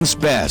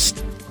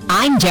Best.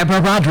 I'm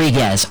Deborah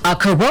Rodriguez. A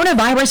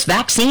coronavirus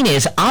vaccine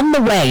is on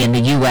the way in the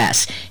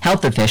U.S.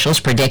 Health officials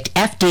predict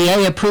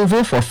FDA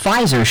approval for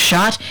Pfizer's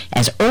shot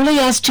as early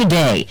as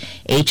today.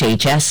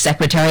 HHS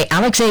Secretary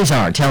Alex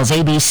Azar tells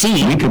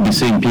ABC. We could be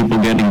seeing people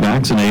getting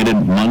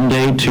vaccinated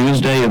Monday,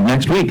 Tuesday of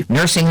next week.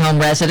 Nursing home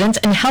residents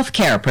and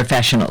healthcare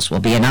professionals will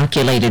be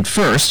inoculated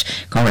first.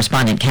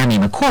 Correspondent Cammie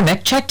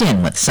McCormick checked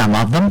in with some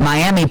of them.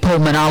 Miami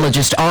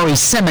pulmonologist Ari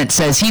Semmett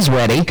says he's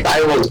ready.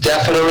 I will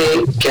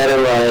definitely get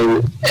in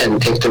line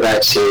and take the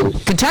vaccine.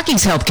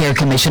 Kentucky's healthcare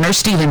commissioner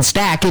Stephen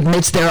Stack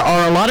admits there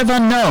are a lot of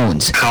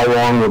unknowns. How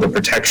long will the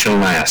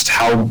protection last?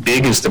 How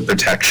big is the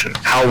protection?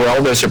 How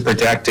well does it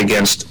protect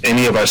against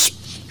any of us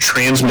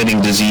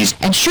transmitting disease?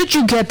 And should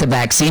you get the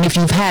vaccine if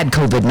you've had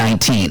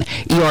COVID-19?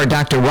 ER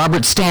Dr.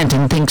 Robert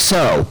Stanton thinks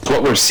so.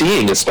 What we're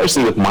seeing,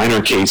 especially with minor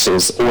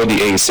cases or the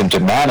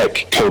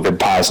asymptomatic COVID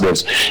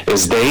positives,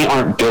 is they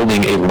aren't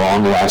building a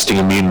long-lasting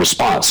immune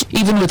response.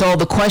 Even with all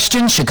the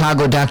questions,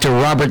 Chicago Dr.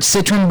 Robert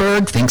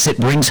Citrenberg thinks it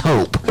brings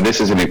hope.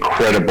 This is an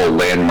incredible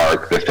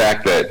landmark. The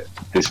fact that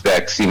this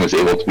vaccine was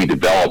able to be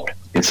developed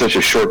in such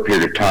a short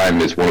period of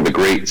time is one of the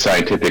great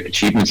scientific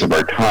achievements of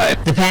our time.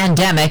 The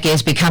pandemic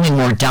is becoming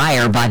more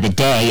dire by the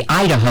day.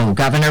 Idaho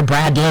Governor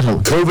Brad Little.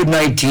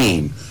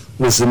 COVID-19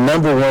 was the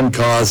 #1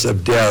 cause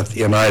of death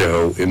in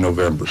Idaho in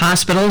November.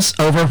 Hospitals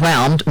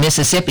overwhelmed.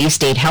 Mississippi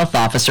State Health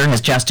Officer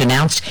has just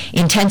announced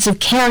intensive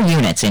care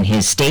units in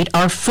his state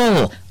are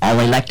full. All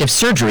elective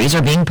surgeries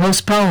are being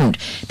postponed.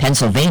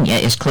 Pennsylvania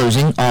is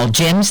closing all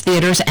gyms,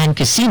 theaters, and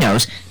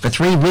casinos for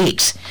 3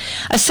 weeks.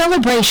 A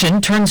celebration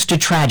turns to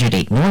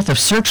tragedy north of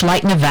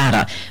Searchlight,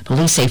 Nevada.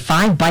 Police say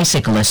 5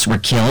 bicyclists were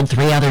killed,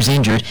 3 others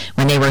injured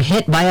when they were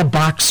hit by a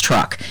box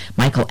truck.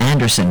 Michael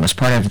Anderson was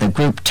part of the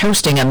group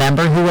toasting a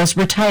member who was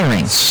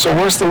retiring. It's the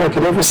worst thing I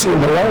could ever see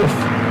in my life.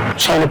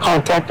 Trying to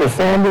contact their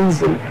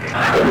families and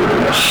I don't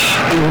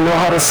even know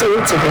how to say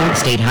it to them.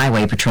 State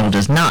Highway Patrol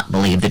does not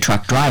believe the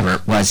truck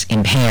driver was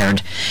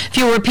impaired.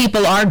 Fewer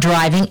people are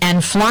driving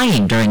and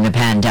flying during the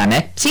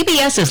pandemic.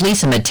 CBS's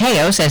Lisa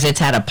Mateo says it's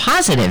had a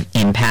positive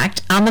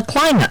impact on the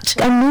climate.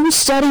 A new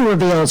study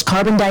reveals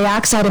carbon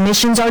dioxide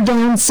emissions are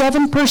down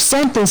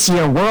 7% this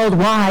year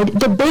worldwide,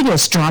 the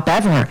biggest drop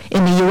ever.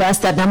 In the U.S.,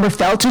 that number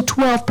fell to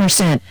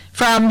 12%.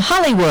 From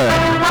Hollywood,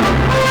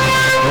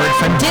 word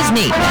from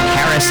Disney that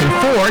Harrison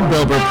Ford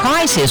will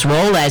reprise his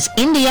role as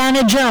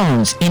Indiana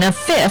Jones in a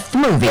 5th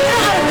movie.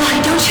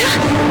 Don't you?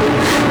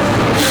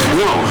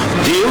 No.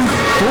 Do you?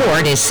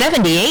 Ford is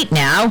 78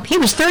 now. He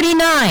was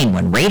 39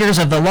 when Raiders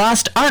of the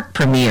Lost Ark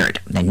premiered.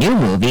 The new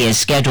movie is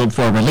scheduled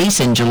for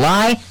release in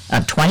July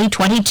of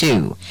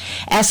 2022.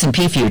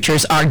 S&P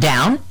futures are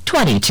down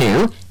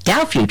 22.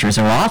 Dow futures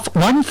are off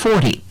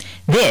 140.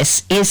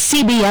 This is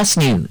CBS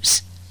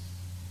News.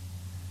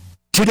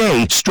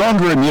 Today,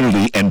 stronger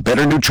immunity and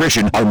better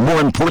nutrition are more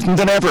important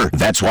than ever.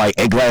 That's why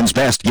Eggland's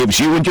Best gives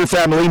you and your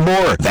family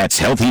more. That's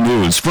healthy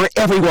news for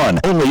everyone.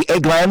 Only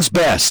Eggland's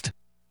Best.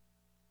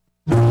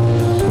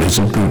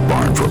 Visit Boot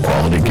Barn for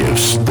quality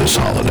gifts this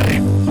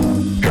holiday.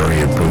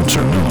 Harriet boots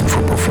are known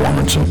for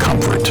performance and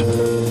comfort.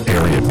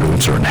 Harriet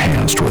boots are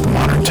enhanced with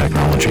modern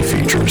technology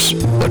features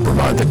that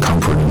provide the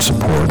comfort and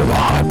support of a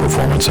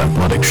high-performance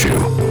athletic shoe.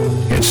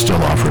 It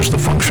still offers the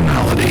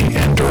functionality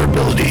and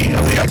durability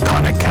of the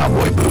iconic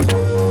cowboy boot,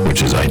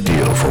 which is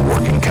ideal for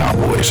working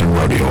cowboys and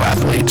rodeo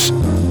athletes.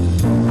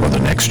 For the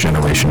next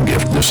generation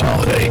gift this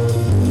holiday,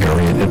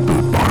 Harriet at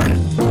Boot Barn.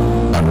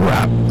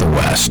 Unwrap the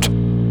West.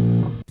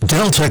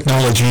 Dell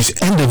Technologies'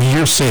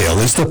 end-of-year sale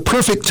is the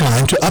perfect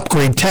time to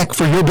upgrade tech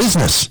for your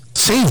business.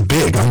 Save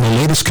big on the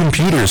latest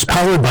computers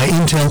powered by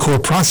Intel Core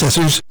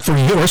processors for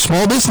your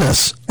small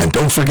business. And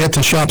don't forget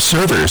to shop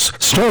servers,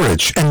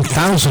 storage, and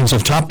thousands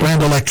of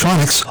top-brand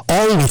electronics,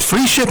 all with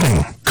free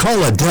shipping.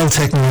 Call a Dell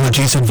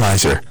Technologies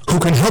advisor who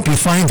can help you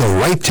find the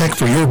right tech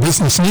for your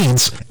business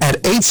needs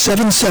at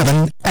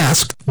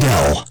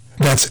 877-ASK-DELL.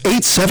 That's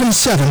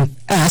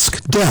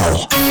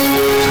 877-ASK-DELL.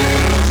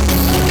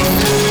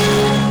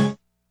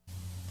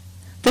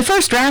 The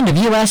first round of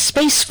U.S.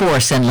 Space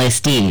Force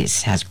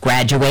enlistees has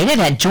graduated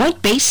at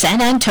Joint Base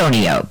San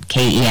Antonio.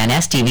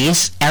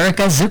 KENS-TV's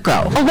Erica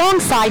Zucco.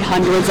 Alongside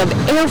hundreds of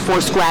Air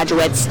Force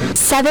graduates,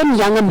 7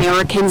 young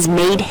Americans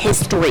made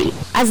history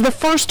as the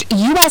first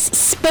U.S.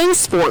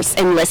 Space Force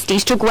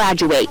enlistees to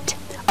graduate.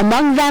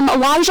 Among them,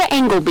 Elijah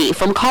Engelby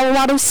from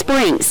Colorado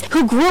Springs,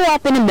 who grew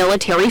up in a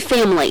military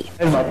family.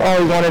 I've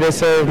always wanted to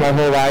serve my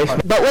whole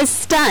life. But was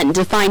stunned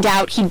to find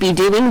out he'd be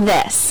doing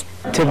this.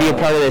 To be a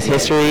part of this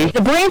history.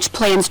 The branch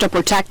plans to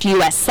protect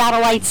U.S.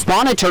 satellites,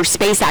 monitor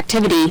space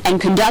activity,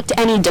 and conduct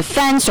any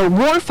defense or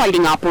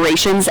warfighting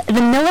operations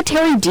the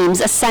military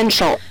deems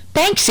essential.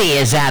 Banksy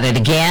is at it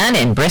again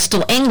in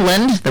Bristol,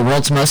 England. The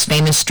world's most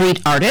famous street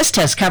artist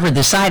has covered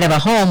the side of a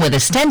home with a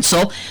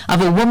stencil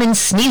of a woman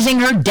sneezing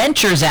her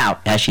dentures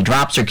out as she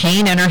drops her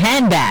cane and her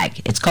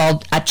handbag. It's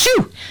called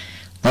Achoo.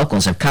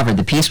 Locals have covered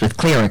the piece with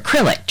clear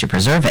acrylic to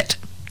preserve it.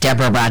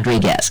 Deborah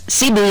Rodriguez,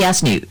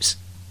 CBS News.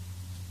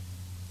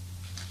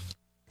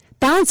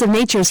 Balance of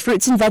Nature's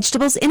fruits and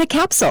vegetables in a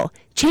capsule,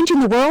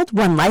 changing the world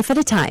one life at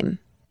a time.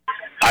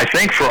 I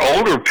think for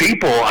older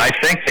people, I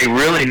think they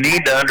really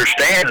need to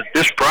understand that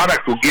this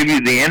product will give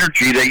you the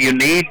energy that you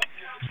need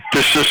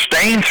to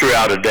sustain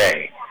throughout a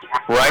day.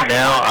 Right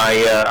now,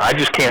 I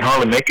just can't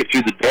hardly make it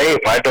through the day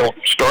if I don't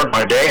start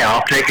my day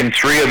out taking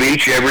 3 of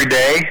each every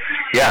day.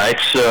 Yeah,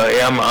 it's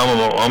I'm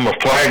a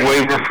flag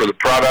waver for the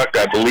product.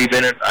 I believe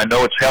in it. I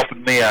know it's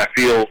helping me. I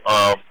feel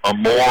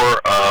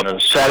more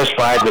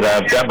satisfied that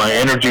I've got my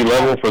energy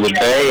level for the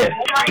day. And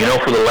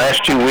for the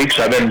last 2 weeks,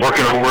 I've been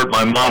working over at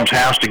my mom's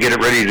house to get it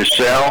ready to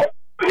sell.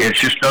 It's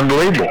just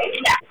unbelievable.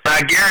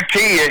 I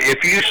guarantee you,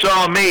 if you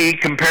saw me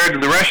compared to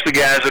the rest of the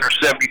guys that are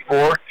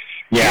 74.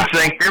 Yeah. You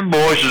think your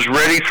boys is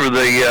ready for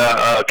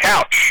the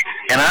couch,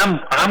 and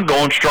I'm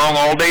going strong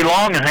all day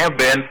long and have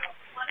been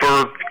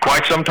for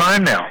quite some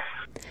time now.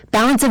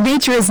 Balance of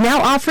Nature is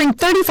now offering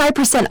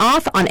 35%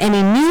 off on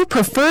any new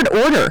preferred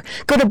order.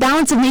 Go to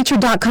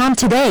balanceofnature.com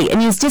today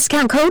and use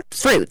discount code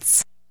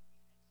FRUITS.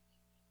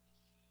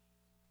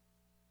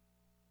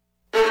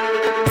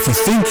 If you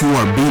think you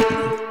are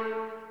beaten,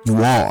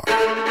 you are.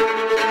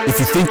 If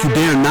you think you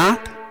dare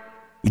not,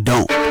 you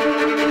don't.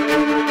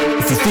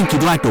 If you think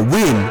you'd like to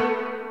win,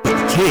 but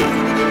you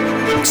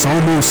can't, it's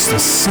almost a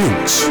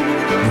cinch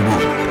you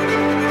won't.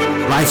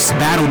 Life's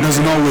battle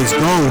doesn't always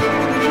go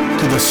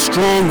to the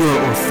stronger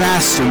or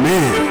faster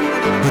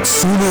man, but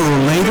sooner or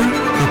later,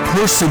 the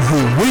person who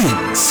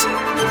wins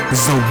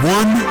is the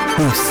one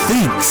who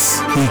thinks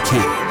he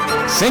can.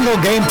 Single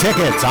game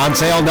tickets on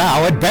sale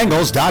now at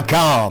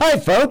Bengals.com. Hi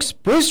folks,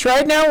 Bruce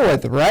Right Now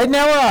with Right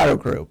Now Auto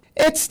Group.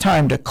 It's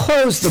time to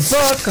close the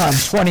book on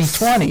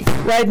 2020.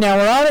 Right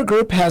Now Auto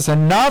Group has a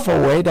novel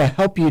way to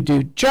help you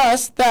do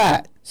just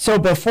that. So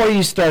before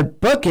you start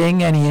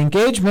booking any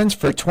engagements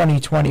for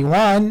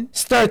 2021,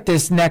 start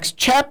this next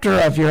chapter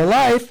of your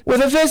life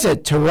with a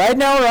visit to Right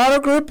Now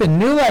Auto Group in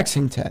New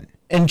Lexington.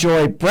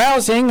 Enjoy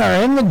browsing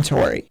our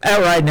inventory.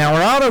 At Right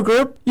Now Auto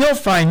Group, you'll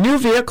find new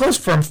vehicles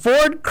from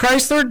Ford,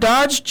 Chrysler,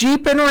 Dodge,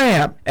 Jeep, and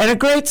Ram, and a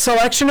great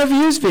selection of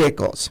used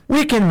vehicles.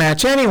 We can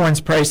match anyone's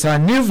price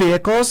on new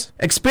vehicles,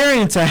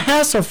 experience a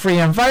hassle-free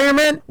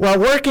environment while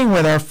working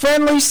with our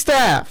friendly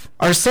staff.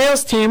 Our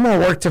sales team will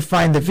work to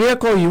find the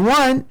vehicle you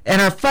want,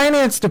 and our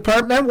finance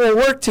department will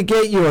work to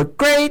get you a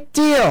great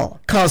deal.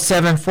 Call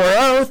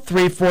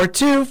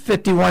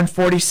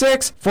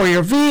 740-342-5146 for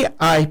your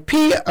VIP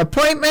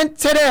appointment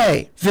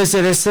today.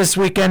 Visit us this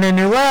weekend in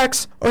New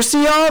Lex or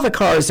see all the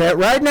cars at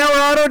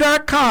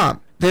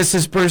RideNowAuto.com. This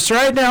is Bruce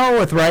Right Now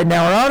with Right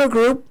Now Auto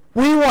Group.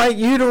 We want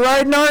you to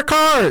ride in our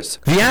cars.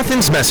 The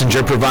Athens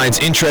Messenger provides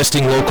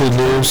interesting local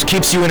news,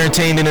 keeps you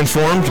entertained and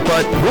informed,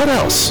 but what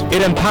else?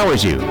 It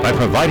empowers you by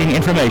providing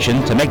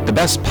information to make the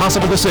best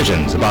possible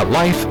decisions about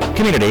life,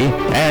 community,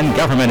 and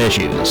government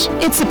issues.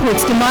 It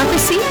supports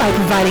democracy by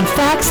providing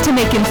facts to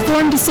make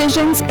informed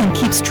decisions and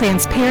keeps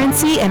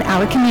transparency in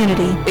our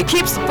community. It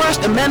keeps the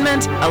First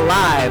Amendment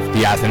alive.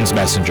 The Athens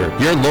Messenger,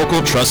 your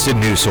local trusted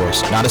news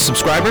source. Not a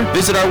subscriber?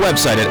 Visit our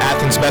website at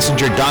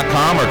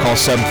athensmessenger.com or call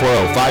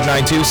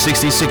 740-592-6612,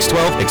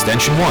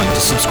 extension 1 to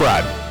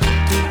subscribe.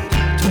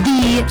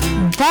 The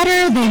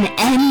better than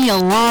any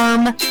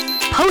alarm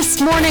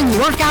post-morning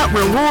workout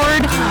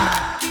reward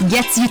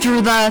gets you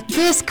through the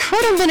 "this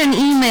could have been an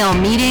email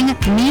meeting"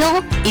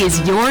 meal is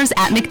yours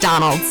at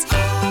McDonald's.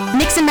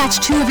 Mix and match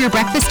 2 of your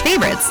breakfast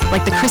favorites,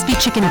 like the crispy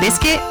chicken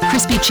biscuit,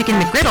 crispy chicken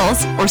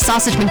McGriddles, or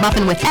sausage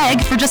McMuffin with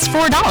egg for just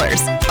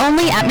 $4.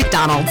 Only at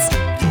McDonald's.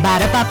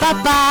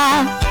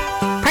 Ba-da-ba-ba-ba.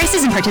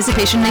 Prices and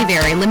participation may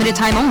vary. Limited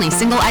time only.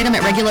 Single item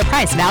at regular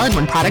price. Valid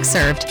when product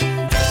served.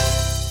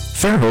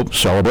 Fairhope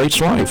celebrates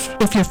life.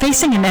 If you're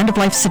facing an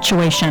end-of-life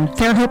situation,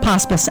 Fairhope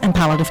Hospice and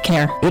Palliative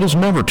Care. It is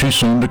never too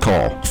soon to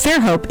call.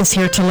 Fairhope is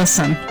here to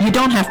listen. You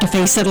don't have to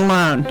face it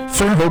alone.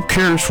 Fairhope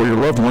cares for your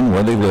loved one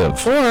where they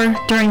live. Or,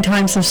 during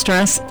times of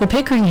stress, the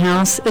Pickering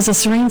House is a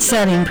serene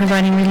setting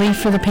providing relief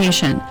for the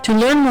patient. To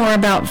learn more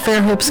about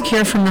Fairhope's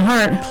Care from the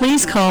Heart,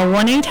 please call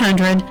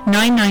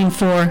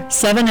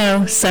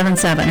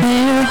 1-800-994-7077.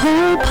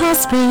 Fairhope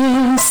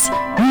Hospice,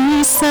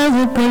 we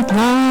celebrate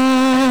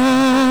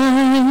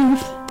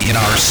life. In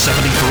our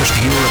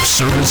 71st year of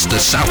service to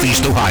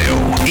Southeast Ohio,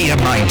 AM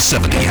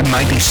 970 and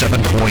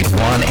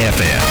 97.1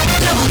 FM.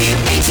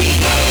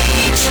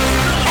 WATH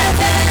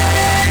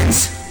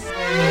Athens.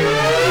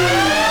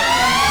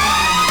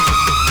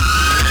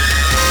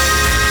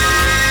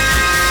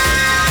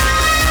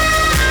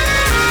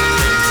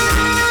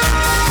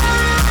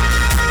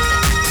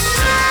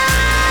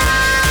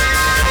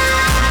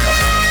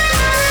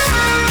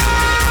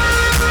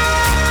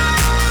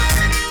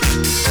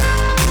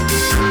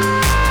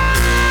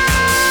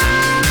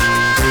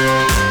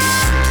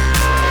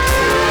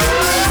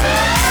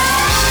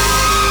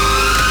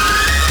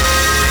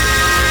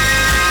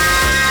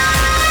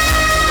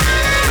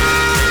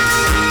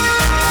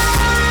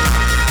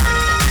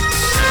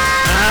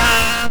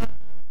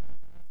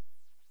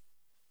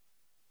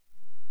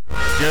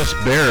 Just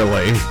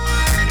barely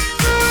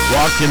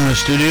walked in the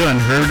studio and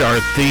heard our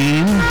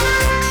theme.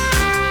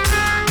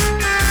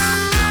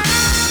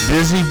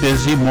 Busy,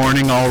 busy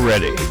morning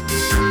already.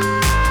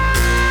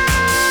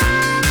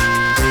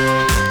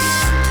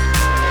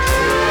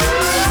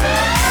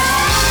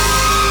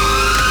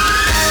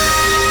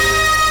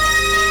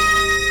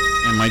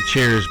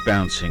 chairs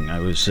bouncing.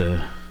 I was,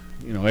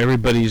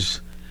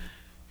 everybody's,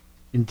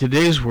 in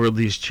today's world,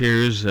 these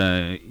chairs,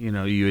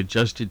 you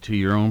adjust it to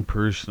your own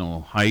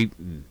personal height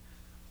and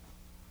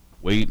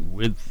weight and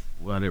width,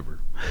 whatever.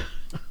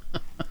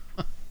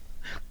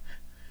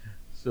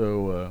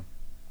 So,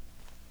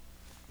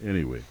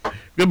 anyway,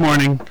 good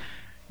morning.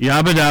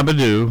 Yabba dabba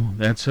doo.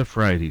 That's a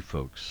Friday,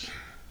 folks.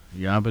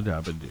 Yabba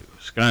dabba doo.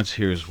 Scott's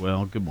here as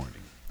well. Good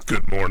morning.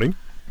 Good morning.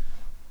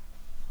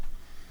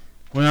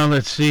 Well,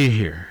 let's see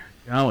here.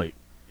 Golly,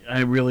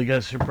 I really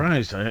got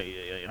surprised.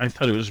 I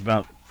thought it was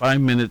about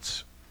 5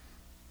 minutes.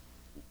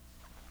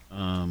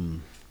 I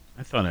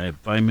thought I had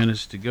 5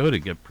 minutes to go to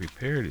get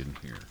prepared in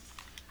here.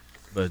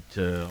 But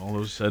all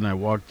of a sudden I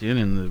walked in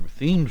and the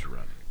theme's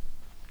running.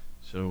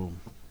 So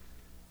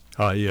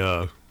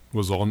I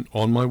was on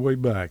my way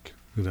back,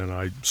 and then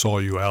I saw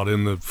you out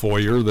in the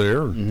foyer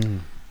there.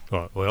 And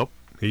thought, well,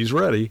 he's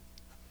ready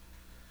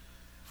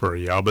for a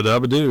yabba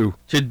dabba doo.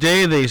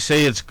 Today they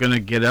say it's going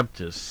to get up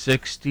to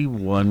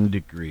 61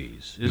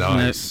 degrees. Isn't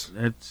nice.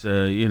 That's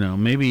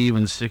maybe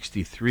even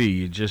 63.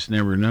 You just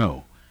never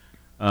know.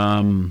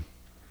 I'll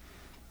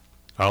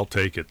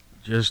take it.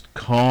 Just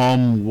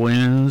calm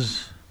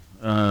winds.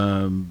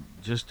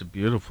 Just a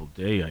beautiful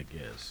day, I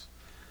guess.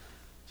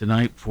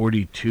 Tonight,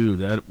 42.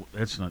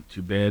 That's not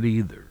too bad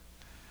either.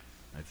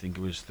 I think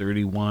it was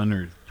 31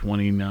 or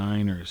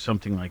 29 or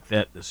something like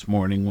that this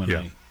morning when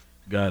I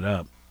got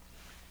up.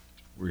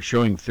 We're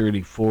showing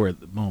 34 at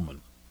the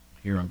moment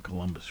here on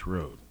Columbus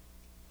Road.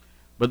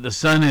 But the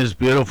sun is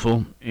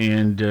beautiful,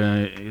 and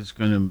it's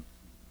going to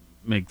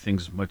make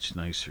things much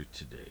nicer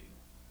today.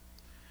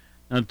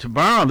 Now,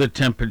 tomorrow the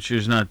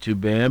temperature's not too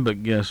bad,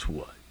 but guess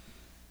what?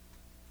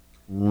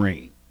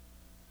 Rain.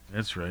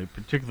 That's right,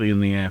 particularly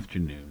in the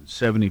afternoon.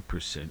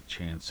 70%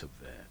 chance of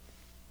that.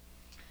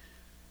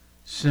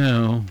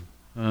 So,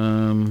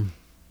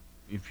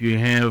 if you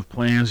have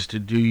plans to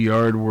do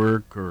yard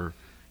work or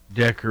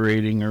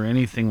decorating or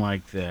anything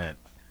like that,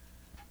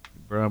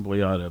 you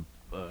probably ought to,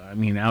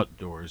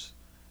 outdoors,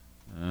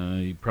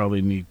 you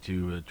probably need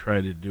to try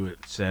to do it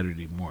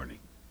Saturday morning.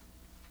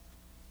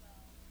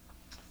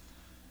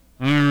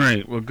 All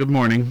right, well, good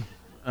morning.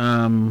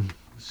 Let's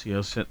see,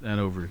 I'll set that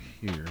over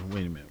here.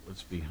 Wait a minute,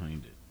 what's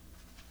behind it?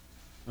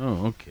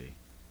 Oh, okay.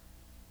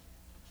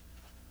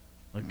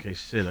 Like I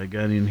said, I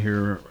got in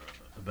here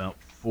about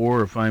 4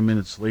 or 5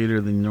 minutes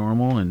later than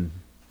normal, and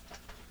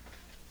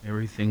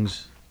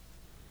everything's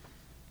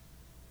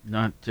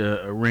not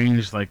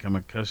arranged like I'm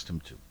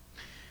accustomed to.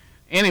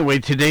 Anyway,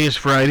 today is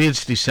Friday.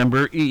 It's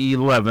December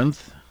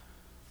 11th.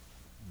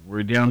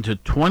 We're down to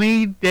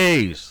 20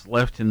 days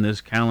left in this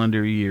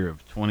calendar year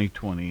of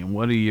 2020, and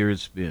what a year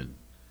it's been.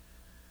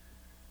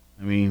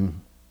 I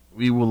mean,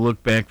 we will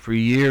look back for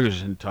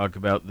years and talk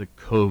about the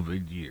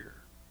COVID year.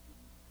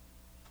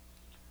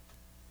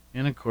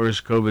 And, of course,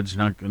 COVID's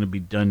not going to be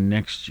done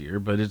next year,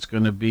 but it's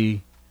going to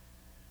be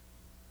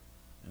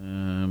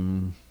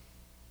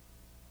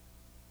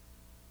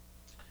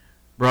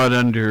brought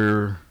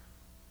under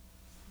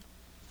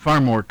far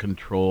more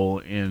control,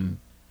 and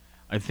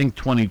I think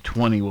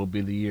 2020 will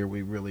be the year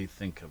we really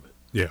think of it.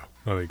 Yeah,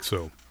 I think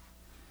so.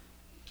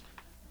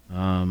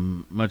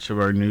 Much of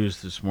our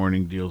news this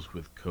morning deals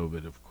with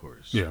COVID, of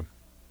course. Yeah.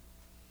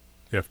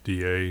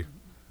 FDA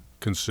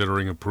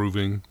considering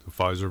approving the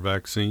Pfizer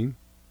vaccine.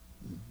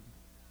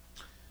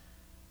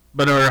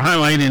 But our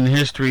highlight in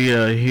history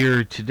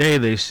here today,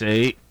 they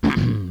say,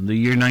 the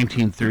year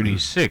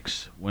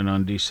 1936, when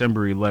on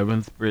December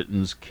 11th,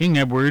 Britain's King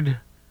Edward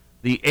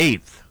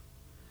VIII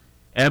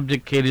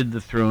abdicated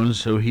the throne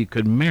so he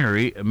could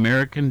marry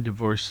American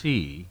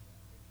divorcee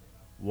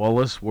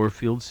Wallace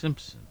Warfield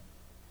Simpson.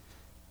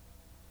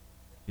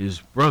 His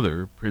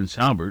brother, Prince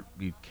Albert,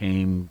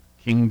 became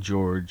King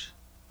George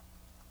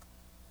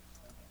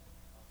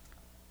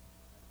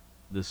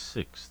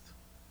VI.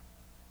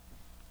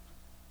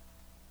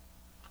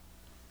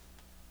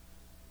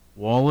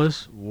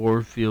 Wallace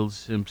Warfield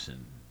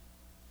Simpson.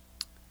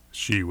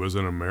 She was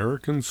an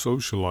American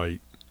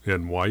socialite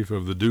and wife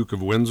of the Duke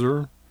of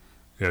Windsor.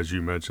 As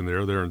you mentioned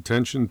there, their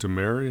intention to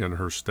marry and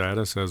her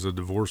status as a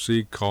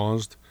divorcee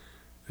caused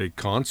a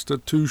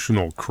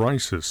constitutional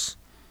crisis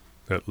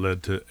that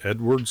led to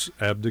Edward's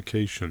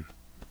abdication.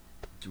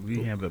 Do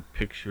we have a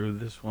picture of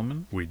this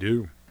woman? We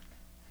do.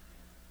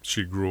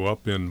 She grew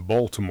up in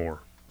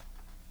Baltimore.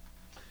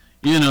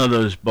 You know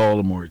those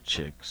Baltimore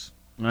chicks,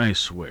 I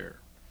swear.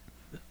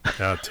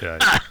 I'll tell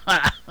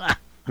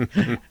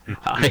you.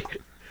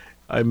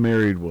 I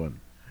married one.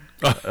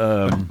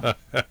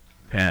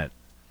 Pat.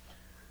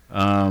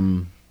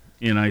 And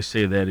I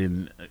say that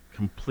in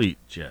complete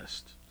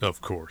jest.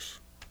 Of course.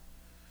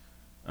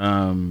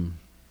 Do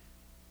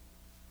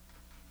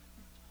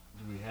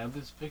we have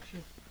this picture?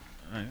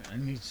 I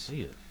need to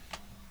see it.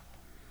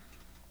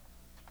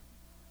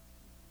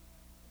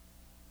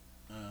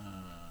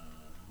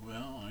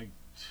 Well, I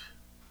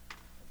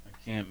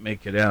can't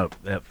make it out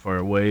that far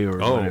away or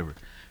whatever.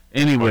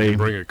 Anyway, I can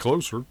bring it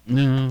closer.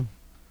 No,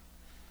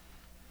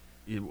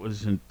 it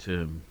wasn't.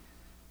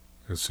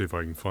 Let's see if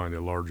I can find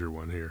a larger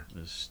one here.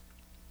 As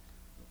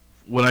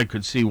what I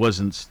could see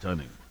wasn't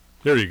stunning.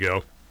 There you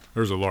go.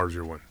 There's a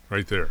larger one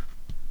right there.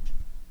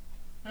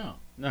 Oh,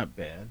 not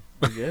bad,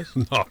 I guess.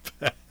 Not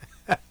bad.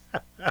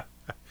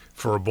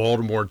 For a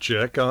Baltimore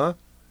check, huh?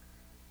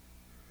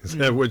 Is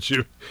that what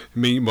you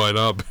mean by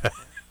not bad?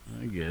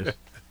 I guess.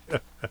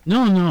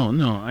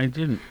 No. I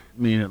didn't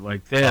mean it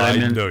like that. I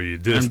meant, know you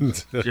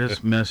didn't. I'm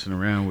just messing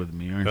around with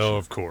me, aren't you? Oh,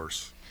 of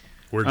course.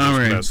 We're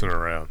just messing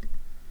around.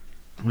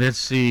 Let's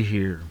see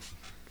here.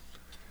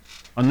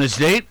 On this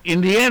date,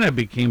 Indiana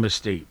became a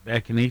state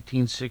back in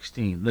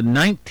 1816. The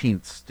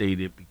 19th state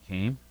it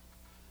became.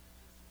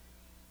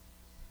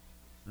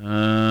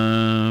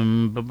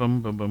 In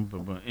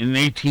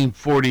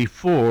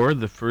 1844,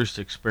 the first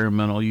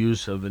experimental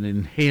use of an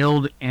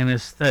inhaled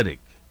anesthetic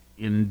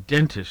in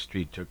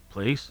dentistry took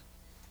place.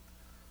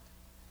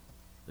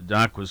 The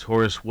doc was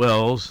Horace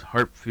Wells,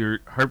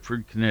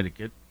 Hartford,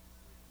 Connecticut.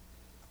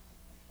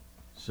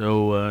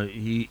 So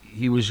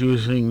he was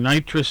using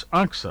nitrous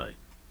oxide.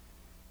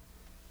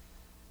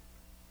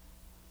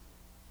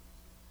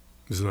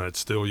 Isn't that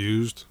still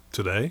used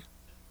today?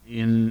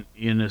 In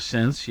a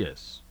sense,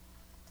 yes.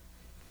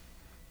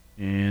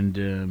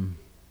 And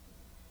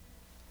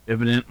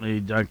evidently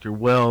Dr.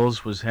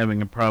 Wells was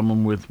having a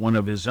problem with one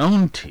of his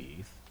own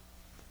teeth,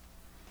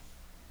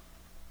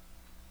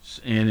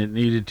 and it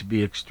needed to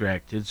be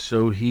extracted,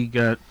 so he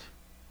got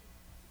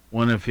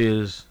one of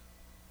his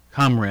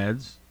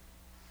comrades,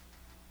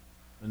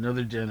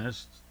 another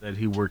dentist that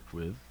he worked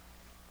with,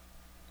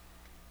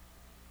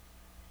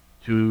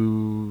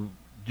 to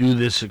do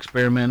this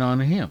experiment on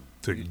him.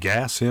 To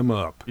gas him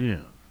up.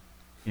 Yeah,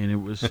 and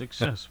it was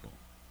successful.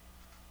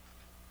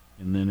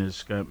 And then, as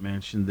Scott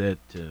mentioned, that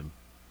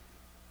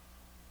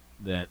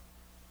that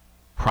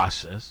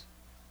process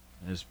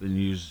has been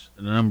used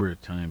a number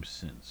of times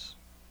since,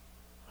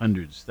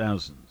 hundreds,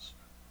 thousands.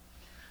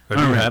 Have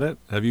you had it?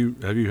 Have you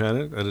had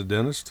it at a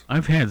dentist?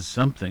 I've had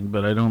something,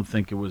 but I don't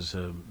think it was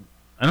a.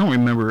 I don't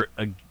remember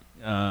a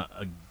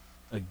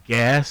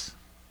gas.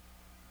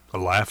 A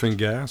laughing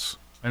gas?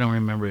 I don't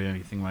remember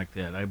anything like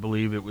that. I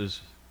believe it was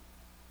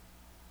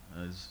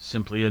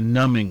simply a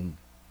numbing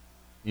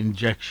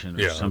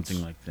injection or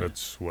something like that.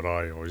 That's what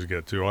I always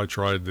get to. I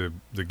tried the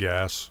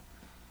gas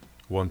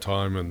one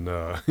time, and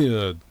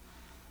it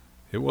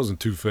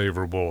wasn't too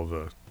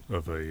favorable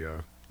of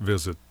a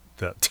visit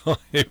that time.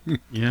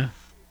 Yeah,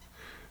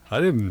 I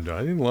didn't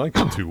like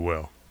it too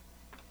well.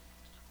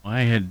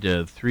 I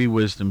had 3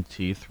 wisdom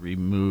teeth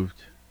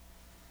removed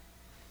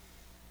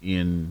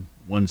in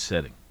one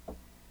setting,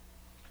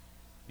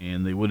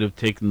 and they would have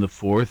taken the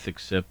 4th,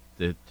 except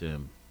that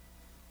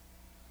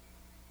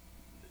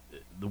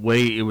the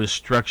way it was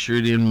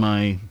structured in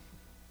my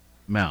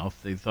mouth,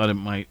 they thought it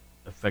might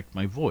affect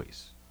my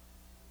voice.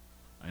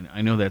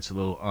 I know that's a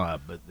little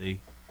odd, but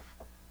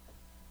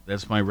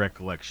that's my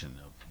recollection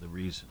of the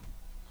reason.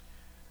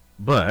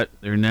 But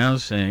they're now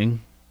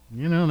saying,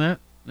 that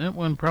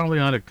one probably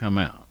ought to come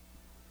out.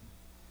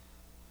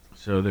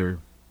 So they're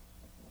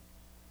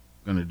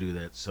going to do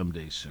that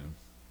someday soon.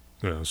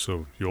 Yeah,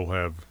 so you'll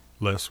have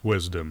less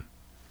wisdom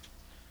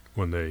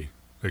when they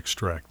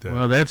extract that.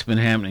 Well, that's been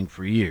happening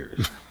for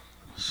years.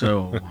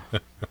 So,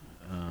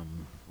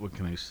 what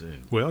can I say?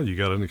 Well, you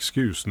got an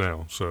excuse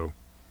now, so,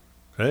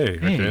 hey,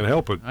 I can't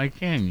help it. I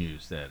can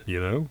use that.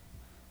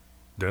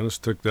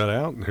 Dentist took that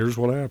out, and here's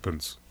what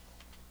happens.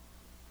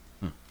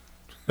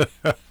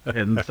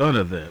 Hadn't thought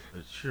of that,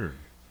 but sure.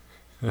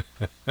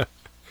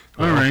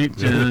 All right,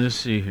 let's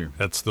see here.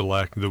 That's the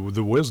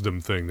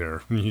wisdom thing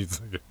there. You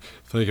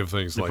think of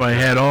things like that. If I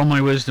had all my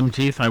wisdom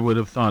teeth, I would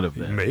have thought of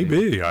that.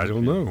 Maybe. I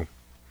don't know.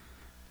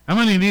 How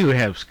many do you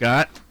have,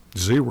 Scott?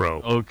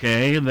 0.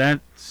 Okay,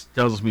 that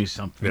tells me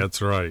something.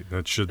 That's right.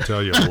 That should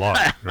tell you a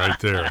lot right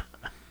there.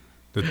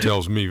 That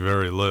tells me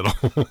very little.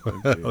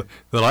 Okay.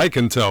 That I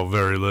can tell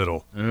very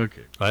little.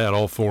 Okay. I had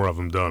all 4 of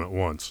them done at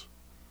once.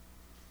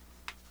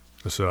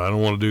 I said, I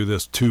don't want to do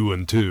this 2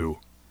 and 2.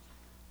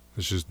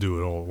 Let's just do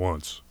it all at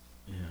once.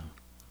 Yeah.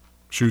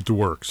 Shoot the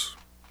works.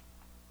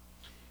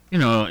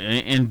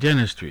 In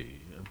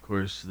dentistry, of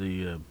course,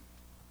 the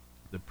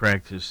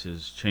practice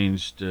has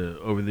changed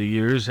over the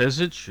years, as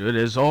it should,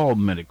 as all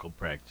medical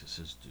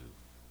practices do.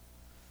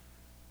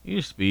 It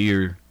used to be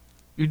your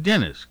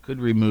dentist could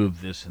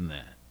remove this and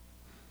that.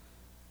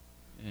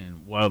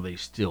 And while they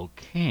still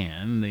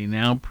can, they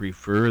now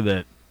prefer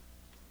that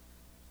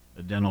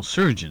a dental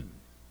surgeon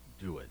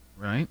do it,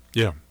 right?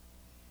 Yeah.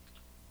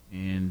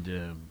 And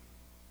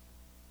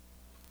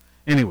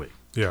anyway.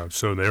 Yeah,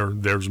 so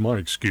there's my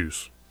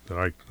excuse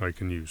that I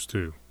can use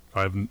too.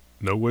 I have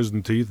no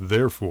wisdom teeth,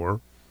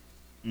 therefore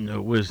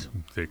no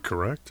wisdom.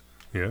 Correct?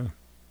 Yeah.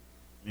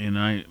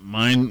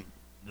 And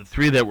the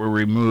 3 that were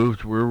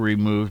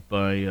removed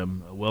by a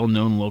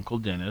well-known local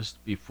dentist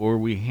before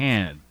we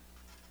had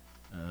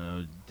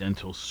a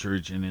dental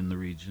surgeon in the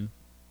region.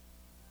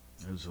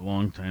 That was a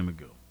long time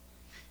ago.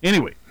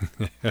 Anyway,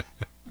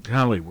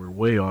 golly, we're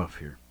way off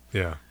here.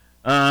 Yeah.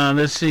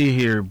 Let's see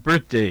here.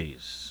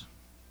 Birthdays.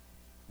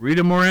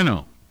 Rita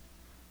Moreno,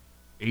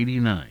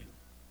 89.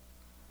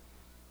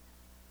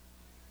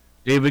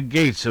 David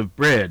Gates of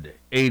Bread,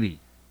 80.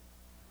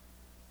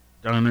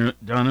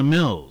 Donna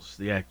Mills,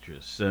 the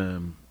actress,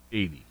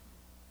 80.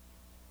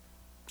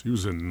 She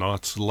was in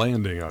Knots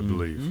Landing, I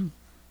believe.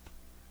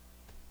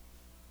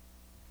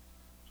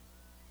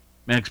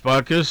 Max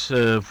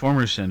Baucus,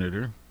 former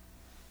senator.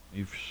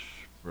 He's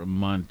from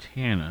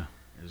Montana,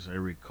 as I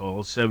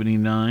recall,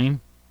 79.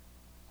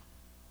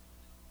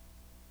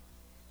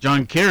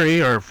 John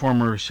Kerry, our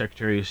former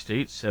Secretary of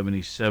State,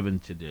 77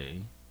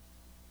 today.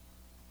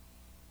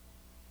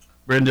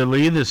 Brenda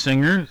Lee, the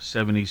singer,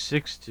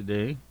 76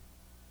 today.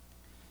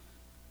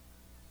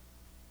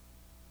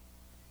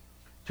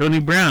 Tony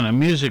Brown, a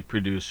music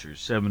producer,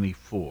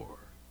 74.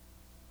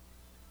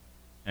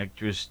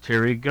 Actress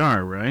Terry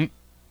Garr, right?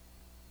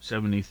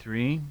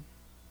 73.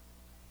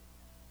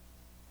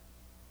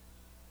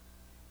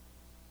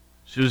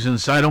 Susan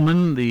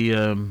Seidelman, the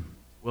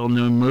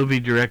well-known movie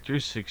director,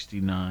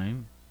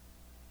 69.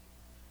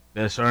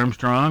 Bess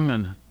Armstrong,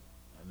 an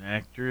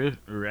actor,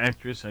 or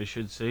actress, I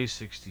should say,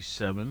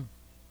 67.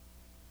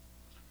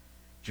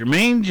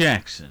 Jermaine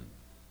Jackson,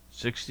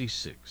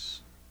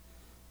 66.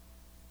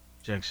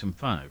 Jackson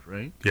 5,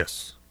 right?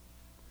 Yes.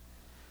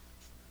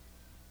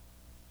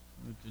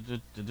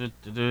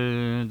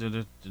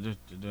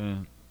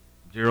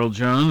 Gerald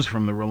Jones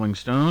from the Rolling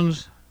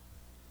Stones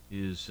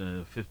is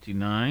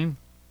 59.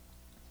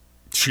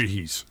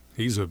 Jeez,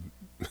 he's a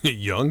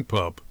young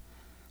pup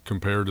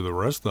compared to the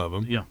rest of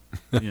them. Yeah,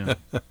 yeah.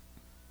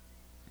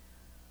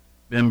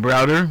 Ben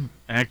Browder,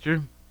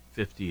 actor,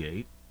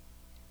 58.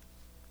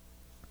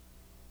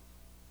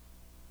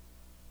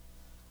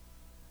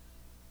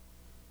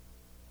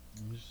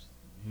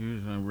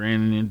 Here's I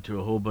ran into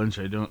a whole bunch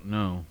I don't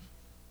know.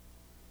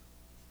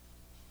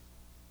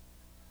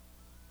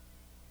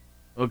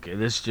 Okay,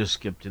 let's just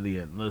skip to the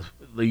end.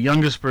 The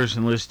youngest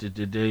person listed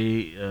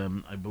today,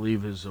 I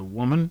believe, is a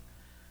woman,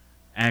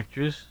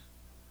 actress,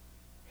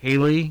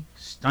 Haley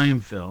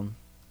Steinfeld,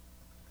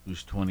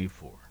 who's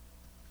 24.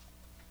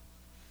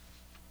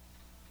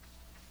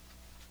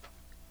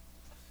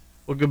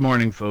 Well, good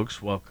morning,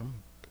 folks. Welcome.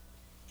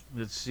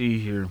 Let's see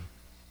here.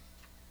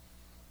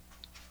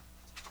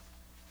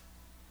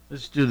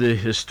 Let's do the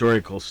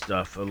historical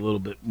stuff a little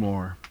bit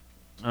more.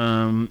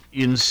 In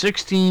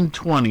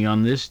 1620,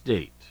 on this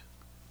date,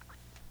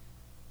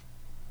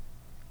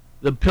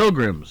 the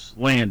Pilgrims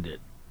landed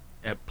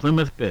at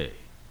Plymouth Bay.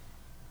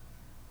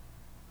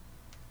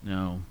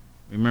 Now,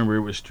 remember,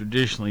 it was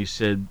traditionally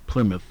said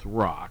Plymouth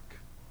Rock,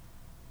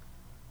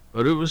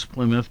 but it was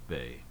Plymouth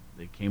Bay.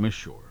 They came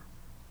ashore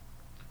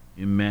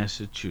in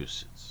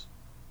Massachusetts.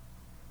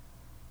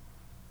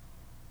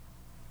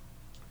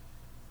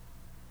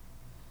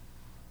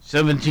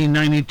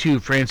 (1792),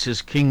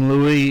 Francis King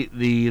Louis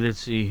the, let's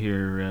see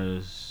here,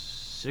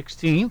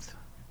 16th,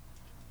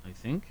 I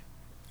think.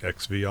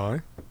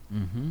 XVI.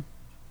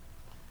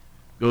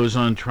 Goes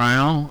on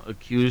trial,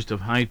 accused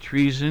of high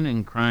treason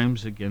and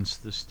crimes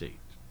against the state.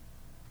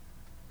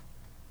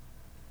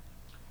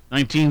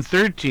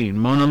 1913,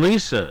 Mona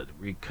Lisa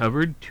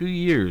recovered 2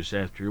 years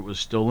after it was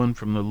stolen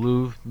from the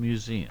Louvre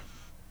Museum.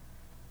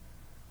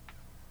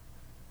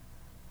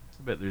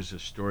 I bet there's a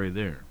story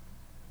there.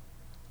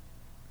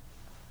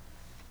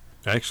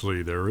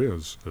 Actually, there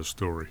is a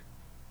story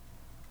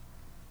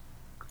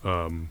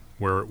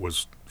where it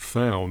was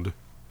found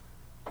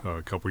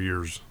a couple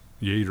years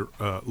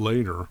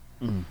later.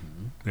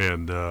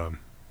 And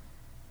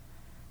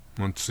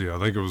let's see, I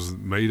think it was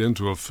made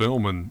into a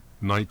film in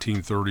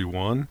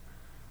 1931,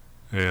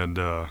 and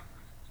it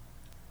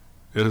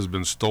has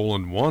been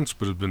stolen once,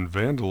 but has been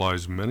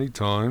vandalized many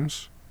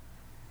times.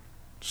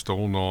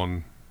 Stolen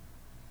on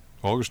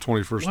August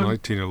 21st,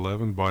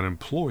 1911 by an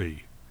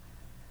employee.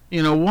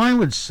 You know, why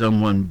would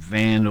someone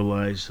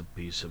vandalize a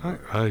piece of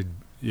art?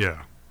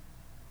 Yeah.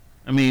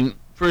 I mean,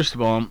 first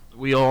of all,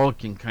 we all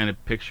can kind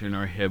of picture in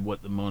our head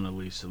what the Mona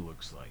Lisa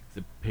looks like,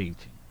 the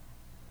painting.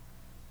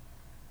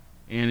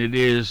 And it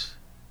is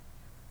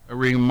a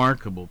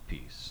remarkable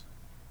piece.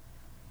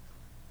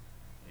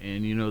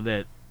 And you know,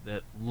 that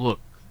look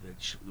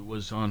that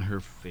was on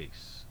her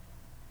face,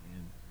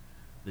 and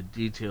the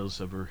details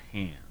of her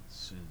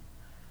hands, and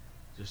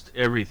just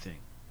everything.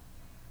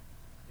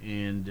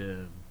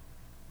 And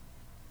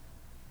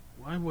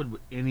why would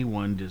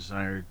anyone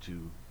desire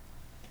to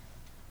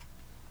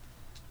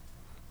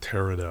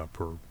tear it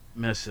up or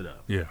mess it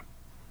up? Yeah.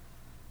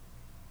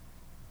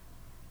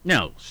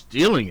 Now,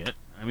 stealing it,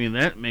 I mean,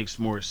 that makes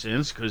more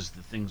sense because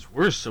the thing's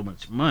worth so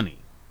much money.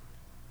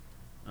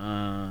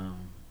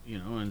 You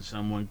know, and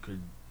someone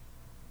could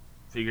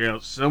figure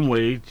out some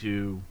way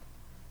to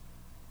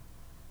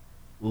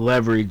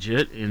leverage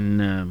it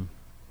and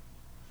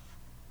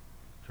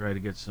try to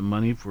get some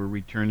money for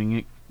returning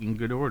it in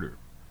good order.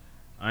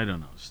 I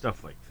don't know,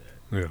 stuff like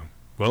that. Yeah.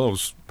 Well, it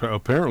was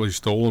apparently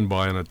stolen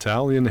by an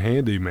Italian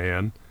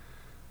handyman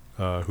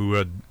who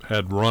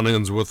had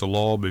run-ins with the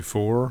law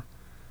before,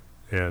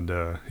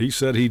 and he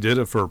said he did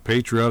it for a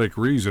patriotic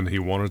reason. He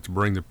wanted to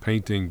bring the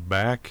painting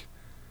back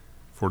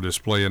for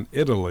display in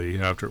Italy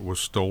after it was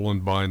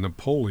stolen by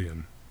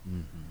Napoleon.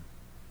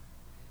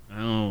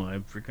 Oh,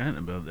 I've forgotten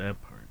about that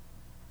part.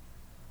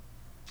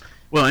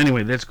 Well,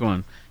 anyway, let's go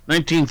on.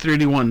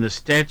 1931, the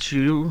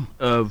Statute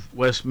of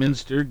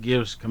Westminster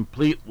gives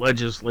complete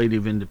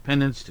legislative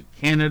independence to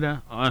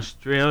Canada,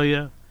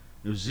 Australia,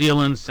 New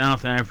Zealand,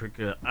 South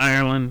Africa,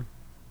 Ireland,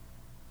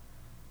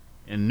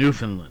 and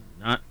Newfoundland,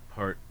 not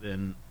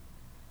then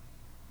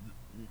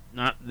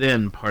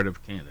part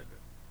of Canada.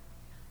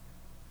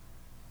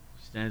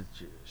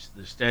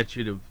 The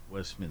Statute of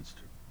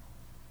Westminster.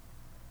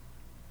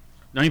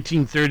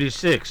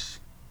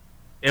 1936,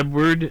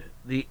 Edward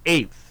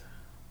VIII.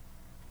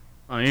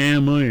 I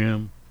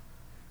am.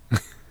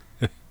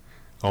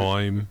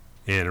 I'm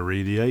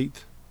Henry VIII.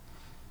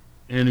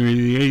 Henry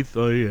VIII,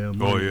 I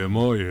am. I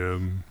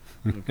am.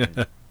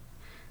 Okay.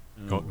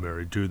 Got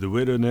married to the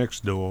widow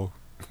next door.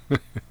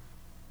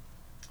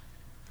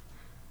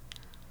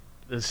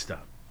 Let's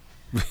stop.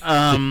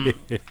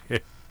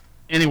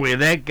 Anyway,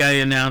 that guy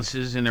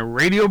announces in a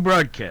radio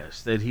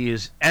broadcast that he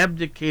is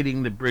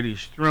abdicating the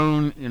British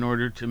throne in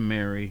order to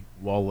marry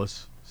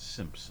Wallis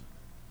Simpson.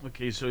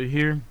 Okay, so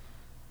here,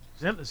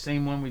 is that the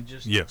same one we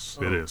just... Yes,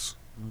 it is.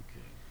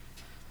 Okay.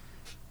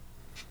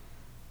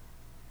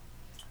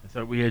 I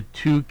thought we had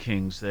two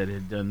kings that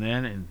had done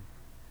that, and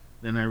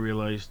then I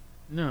realized,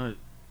 no,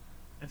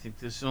 I think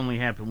this only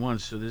happened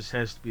once, so this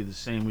has to be the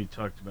same we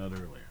talked about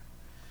earlier.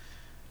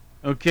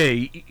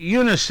 Okay,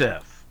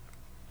 UNICEF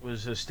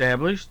was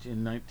established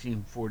in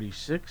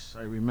 1946.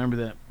 I remember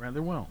that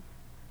rather well.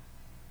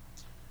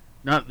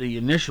 Not the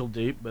initial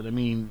date, but I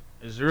mean,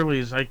 as early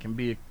as I can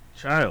be a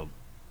child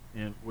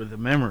and with a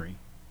memory,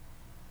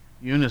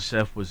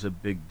 UNICEF was a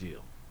big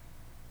deal.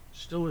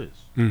 Still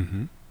is.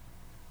 Mm-hmm.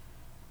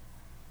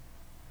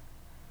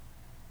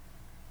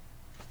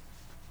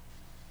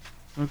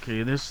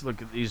 Okay, let's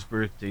look at these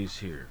birthdays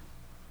here.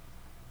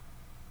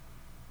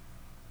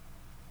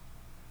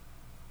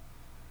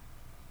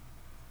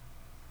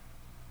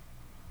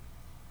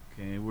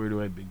 Okay, where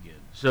do I begin?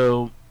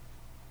 So,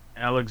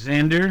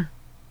 Alexander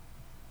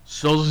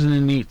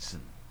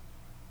Solzhenitsyn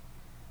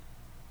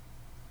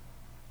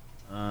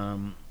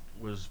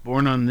was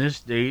born on this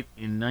date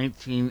in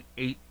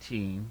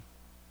 1918.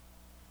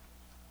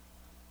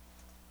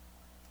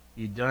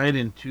 He died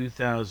in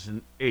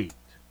 2008.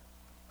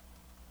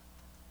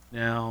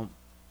 Now,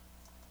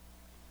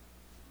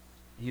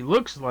 he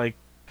looks like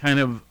kind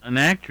of an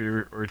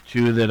actor or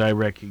two that I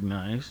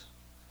recognize.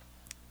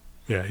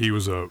 Yeah, he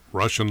was a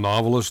Russian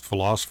novelist,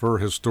 philosopher,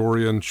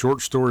 historian,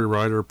 short story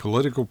writer,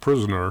 political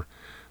prisoner.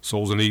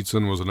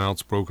 Solzhenitsyn was an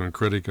outspoken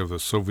critic of the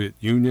Soviet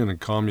Union and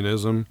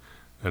communism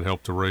and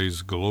helped to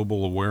raise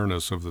global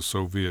awareness of the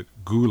Soviet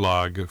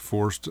Gulag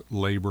forced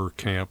labor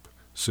camp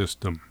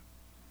system.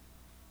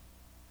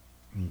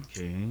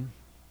 Okay.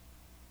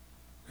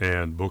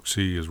 And books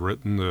he has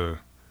written, the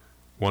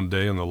One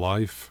Day in the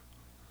Life,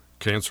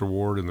 Cancer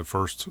Ward in the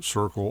First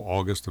Circle,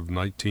 August of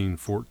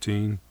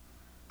 1914.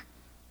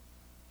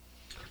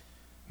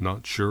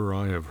 Not sure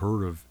I have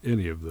heard of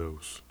any of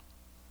those.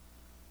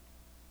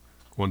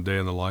 One Day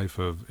in the Life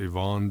of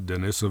Ivan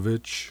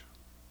Denisovich.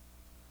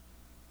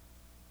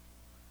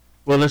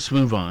 Well, let's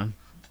move on.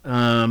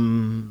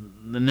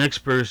 The next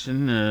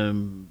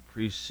person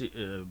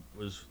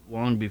was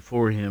long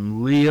before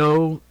him,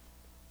 Leo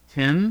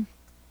X.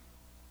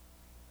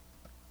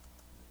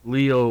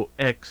 Leo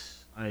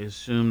X, I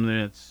assume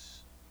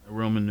that's a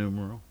Roman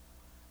numeral.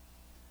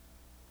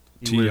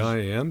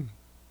 T-I-N?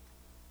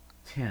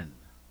 10.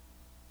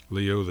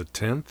 Leo the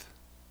 10th?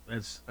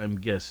 That's, I'm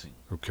guessing.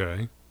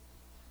 Okay.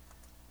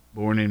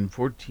 Born in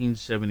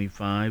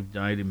 1475,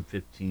 died in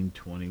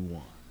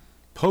 1521.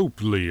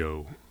 Pope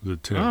Leo the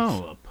 10th.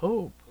 Oh, a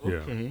pope.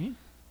 Okay. Yeah.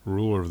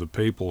 Ruler of the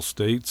Papal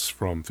States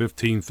from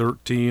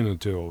 1513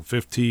 until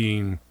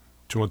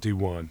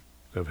 1521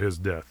 of his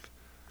death.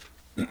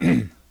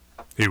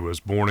 He was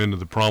born into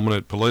the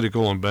prominent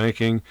political and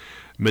banking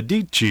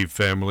Medici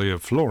family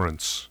of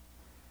Florence.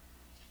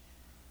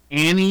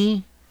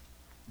 Annie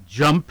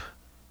Jump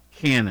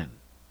Cannon.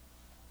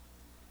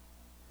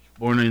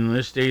 Born in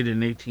this date in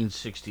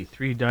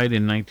 1863, died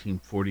in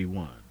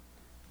 1941.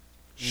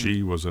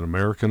 She was an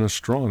American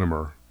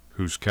astronomer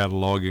whose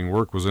cataloging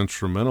work was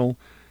instrumental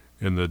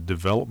in the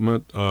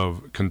development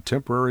of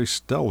contemporary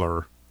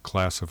stellar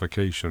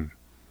classification.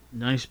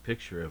 Nice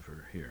picture of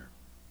her here.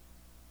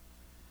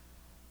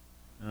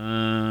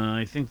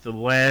 I think the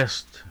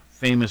last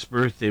famous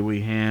birthday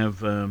we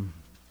have to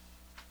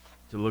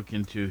look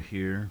into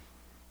here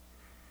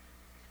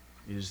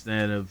is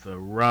that of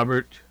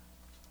Robert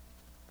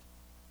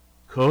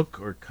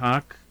Koch, or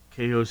Koch,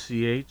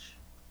 K-O-C-H.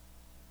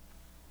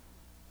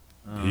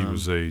 He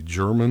was a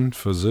German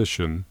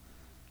physician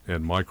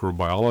and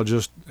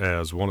microbiologist.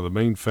 As one of the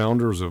main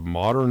founders of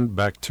modern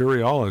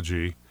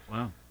bacteriology,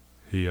 wow.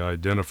 He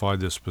identified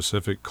the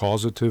specific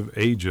causative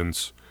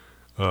agents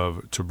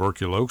of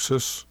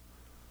tuberculosis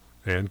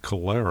and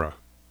cholera.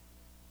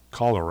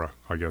 Cholera,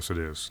 I guess it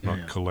is,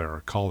 not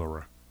cholera,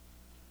 cholera.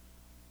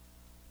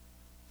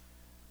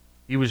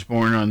 He was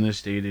born on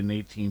this date in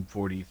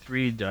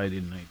 1843, died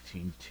in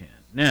 1910.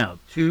 Now,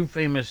 two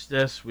famous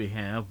deaths we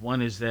have.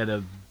 One is that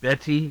of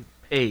Betty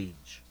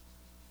Page,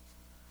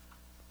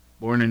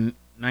 born in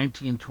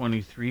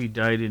 1923,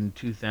 died in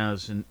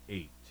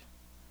 2008.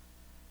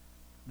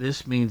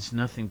 This means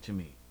nothing to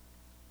me,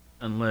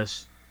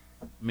 unless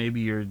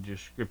maybe your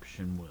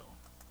description will.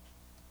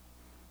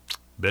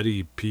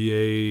 Betty,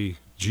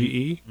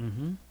 P-A-G-E?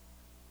 Mm-hmm.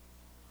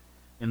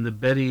 And the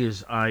Betty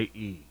is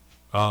I-E.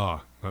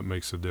 Ah, that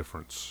makes a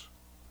difference.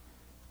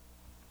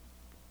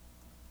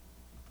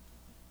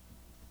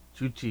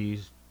 2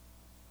 T's.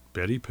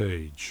 Betty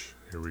Page.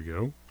 Here we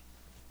go.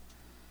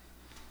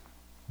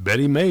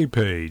 Betty May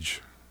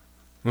Page.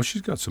 Well,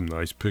 she's got some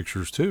nice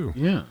pictures, too.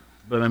 Yeah,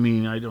 but I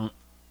mean, I don't...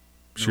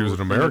 She was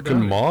an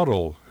American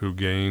model who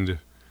gained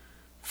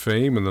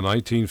fame in the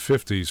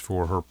 1950s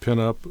for her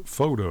pinup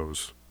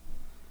photos.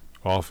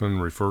 Often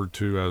referred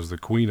to as the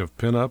queen of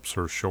pinups,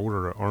 her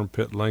shoulder to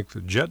armpit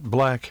length jet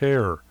black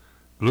hair,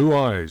 blue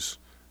eyes,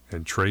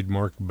 and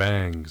trademark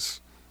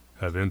bangs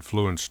have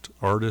influenced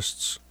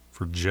artists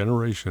for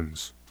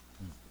generations.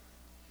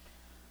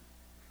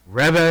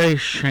 Ravi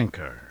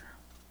Shankar.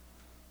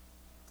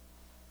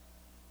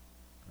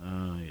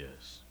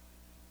 Yes.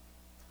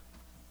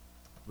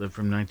 Lived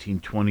from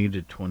 1920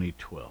 to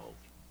 2012.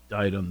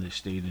 Died on this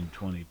date in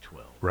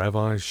 2012.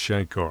 Ravi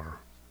Shankar,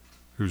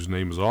 whose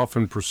name is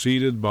often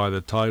preceded by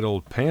the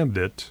title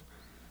Pandit,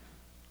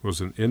 was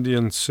an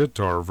Indian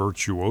sitar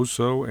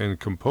virtuoso and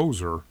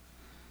composer.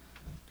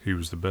 He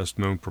was the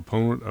best-known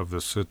proponent of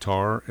the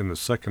sitar in the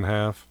second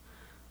half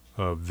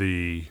of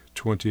the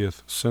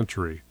 20th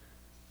century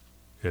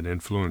and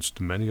influenced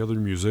many other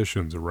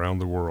musicians around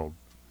the world.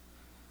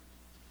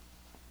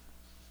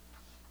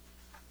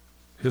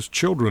 His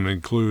children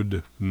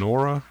include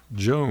Nora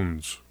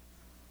Jones.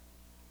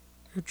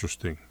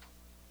 Interesting.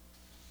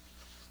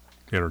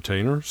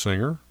 Entertainer,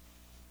 singer.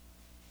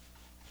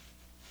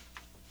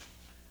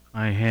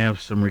 I have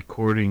some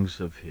recordings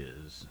of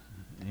his,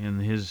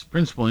 and his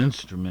principal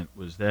instrument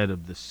was that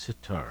of the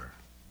sitar,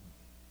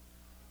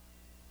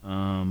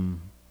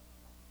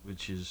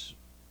 which is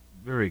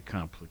very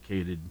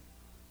complicated,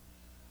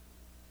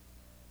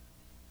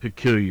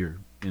 peculiar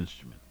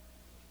instrument.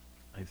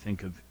 I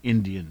think of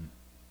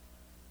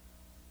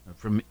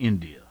from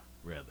India,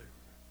 rather.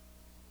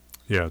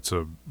 Yeah, it's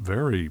a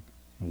very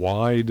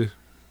wide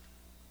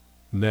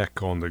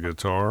neck on the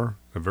guitar,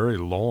 a very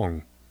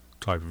long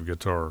type of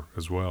guitar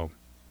as well.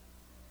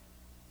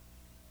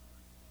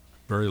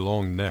 Very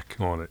long neck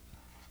on it.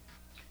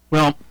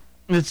 Well,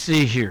 let's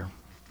see here.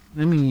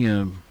 Let me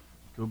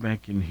go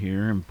back in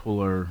here and pull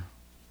our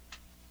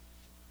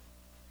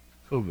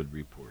COVID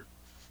report.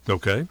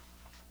 Okay.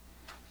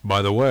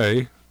 By the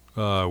way,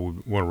 we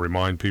want to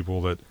remind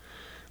people that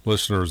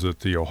listeners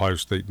that the Ohio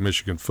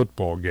State-Michigan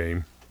football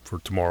game for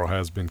tomorrow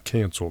has been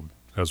canceled,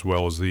 as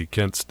well as the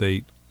Kent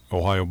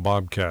State-Ohio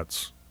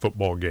Bobcats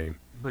football game.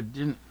 But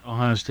didn't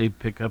Ohio State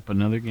pick up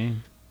another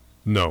game?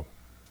 No.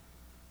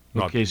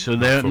 Okay, so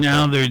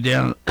now they're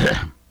down.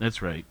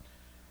 That's right.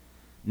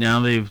 Now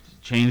they've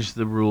changed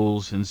the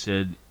rules and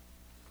said,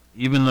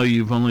 even though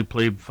you've only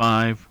played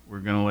 5, we're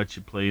going to let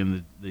you play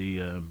in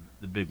the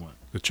big one.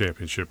 The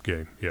championship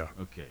game, yeah.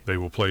 Okay. They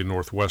will play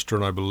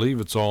Northwestern. I believe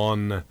it's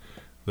on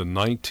the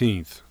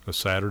 19th, a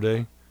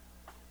Saturday.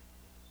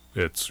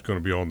 It's going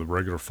to be on the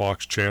regular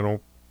Fox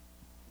channel,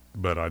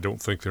 but I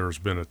don't think there's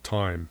been a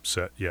time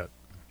set yet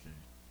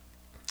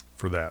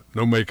for that.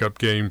 No makeup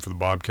game for the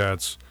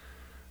Bobcats.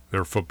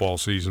 Their football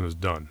season is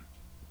done.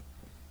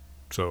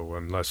 So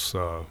unless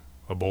a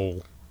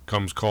bowl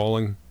comes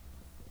calling,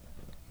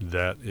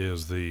 that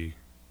is the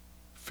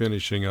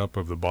finishing up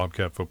of the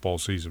Bobcat football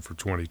season for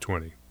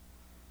 2020.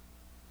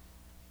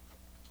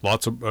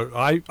 Lots of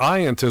I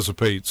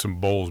anticipate some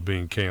bowls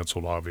being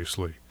canceled,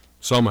 obviously.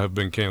 Some have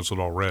been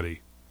canceled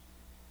already.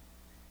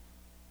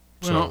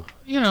 Well,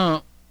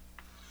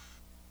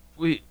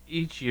 we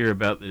each year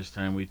about this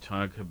time we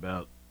talk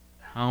about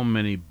how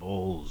many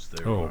bowls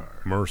there are.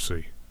 Oh,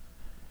 mercy.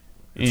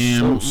 It's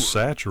so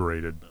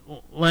saturated.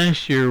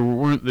 Last year,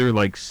 weren't there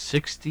like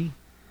 60?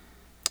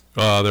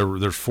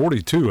 There's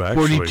 42,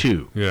 actually.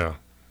 42. Yeah.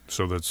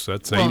 So that's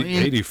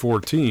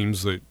 84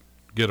 teams that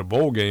get a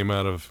bowl game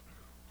out of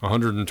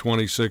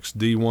 126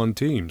 D1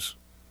 teams.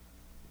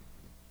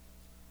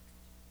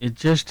 It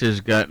just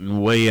has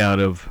gotten way out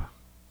of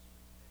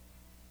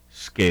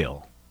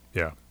scale.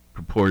 Yeah.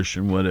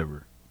 Proportion,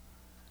 whatever.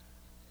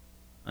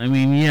 I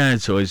mean, yeah,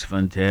 it's always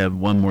fun to have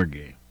one more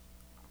game.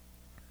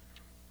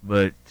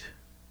 But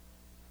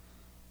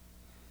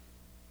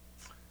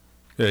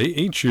yeah,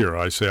 each year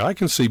I say I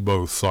can see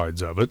both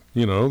sides of it.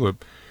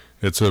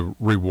 It's a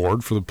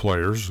reward for the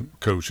players,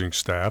 coaching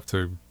staff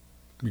to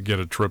get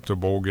a trip to a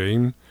bowl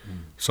game.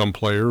 Some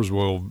players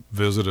will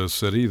visit a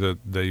city that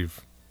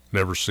they've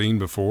never seen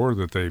before,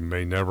 that they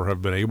may never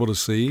have been able to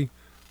see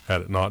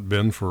had it not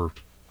been for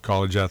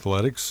college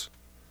athletics.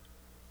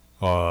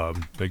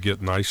 They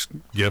get nice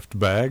gift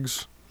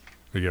bags.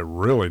 They get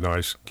really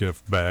nice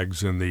gift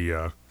bags in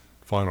the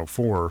Final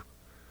Four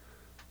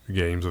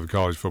games of the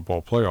college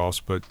football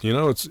playoffs. But,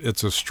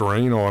 it's a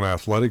strain on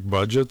athletic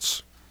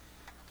budgets.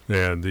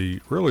 And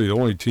the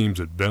only teams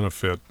that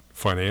benefit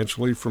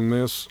financially from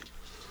this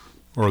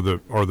are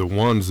the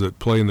ones that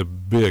play in the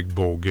big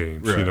bowl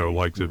games. Right, you know,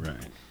 like the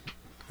right.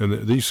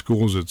 and these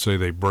schools that say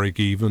they break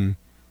even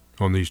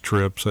on these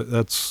trips.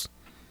 That's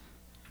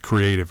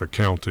creative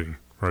accounting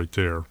right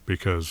there,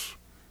 because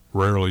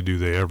rarely do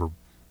they ever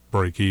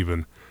break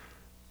even.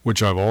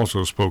 Which I've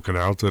also spoken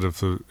out that if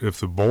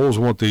the bowls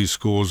want these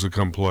schools to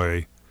come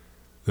play,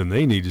 then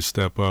they need to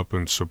step up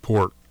and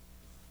support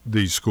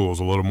these schools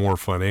a little more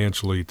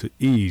financially to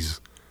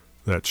ease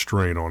that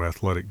strain on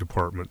athletic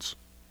departments.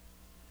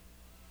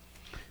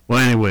 Well,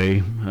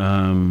 anyway,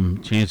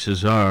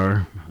 chances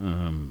are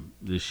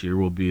this year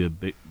will be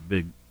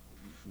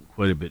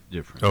quite a bit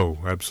different. Oh,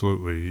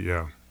 absolutely,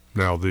 yeah.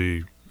 Now,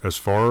 as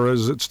far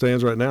as it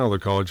stands right now, the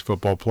college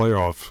football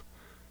playoff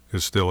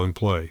is still in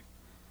play.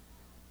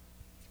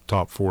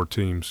 Top 4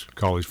 teams,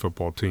 college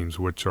football teams,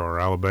 which are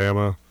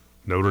Alabama,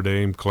 Notre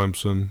Dame,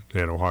 Clemson,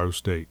 and Ohio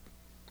State,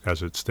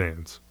 as it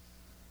stands.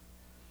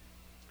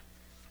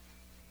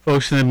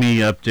 Folks, let me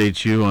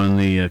update you on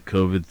the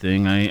COVID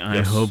thing. I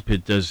Yes. hope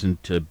it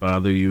doesn't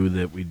bother you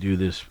that we do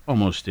this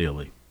almost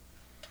daily.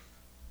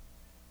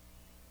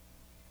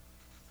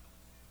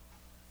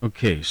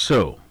 Okay,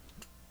 so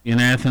in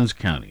Athens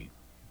County,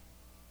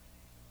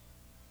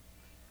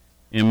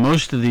 and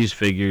most of these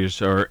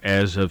figures are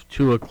as of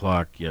 2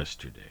 o'clock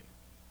yesterday.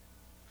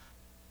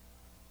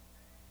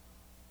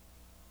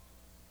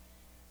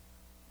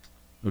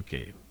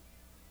 Okay,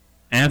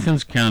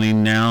 Athens County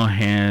now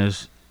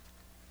has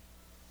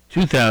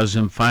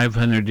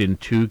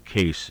 2,502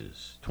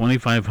 cases,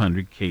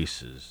 2,500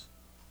 cases,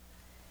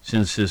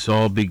 since this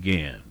all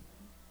began,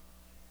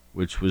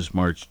 which was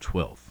March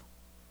 12th.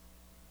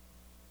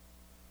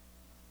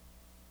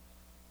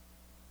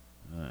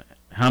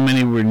 How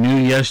many were new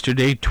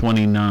yesterday?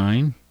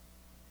 29.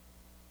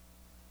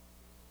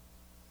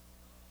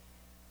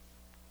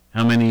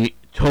 How many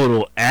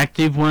total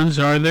active ones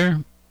are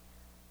there?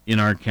 In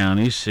our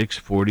county,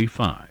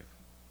 645.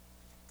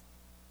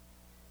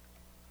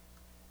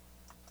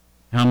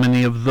 How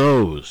many of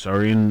those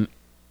are in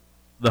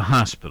the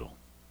hospital?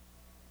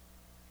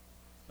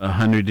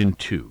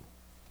 102.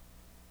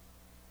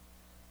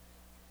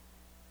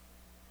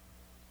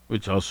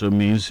 Which also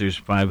means there's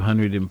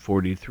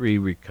 543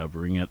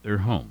 recovering at their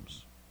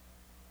homes.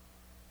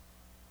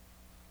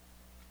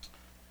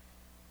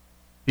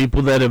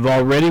 People that have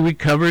already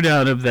recovered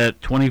out of that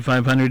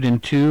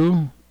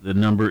 2,502, the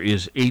number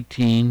is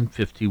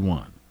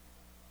 1851.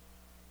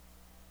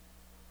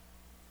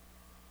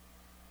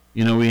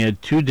 You know, we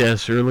had 2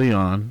 deaths early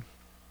on.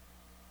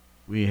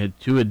 We had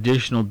 2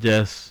 additional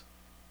deaths,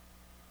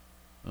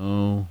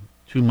 2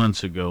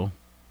 months ago.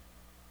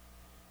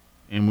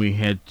 And we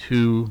had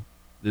 2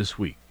 this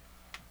week.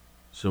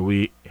 So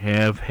we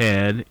have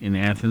had in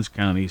Athens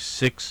County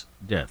 6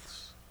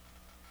 deaths.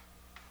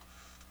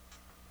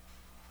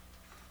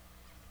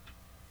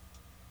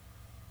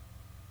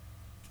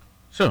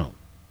 So,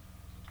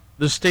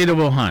 the state of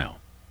Ohio.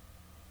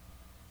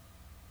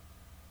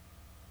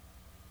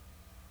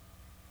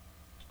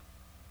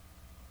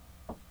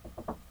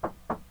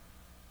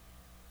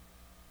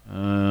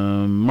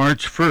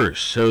 March 1st.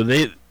 So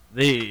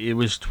it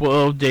was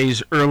 12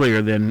 days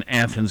earlier than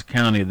Athens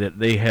County that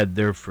they had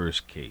their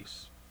first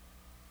case.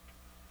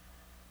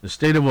 The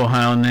state of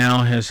Ohio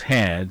now has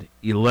had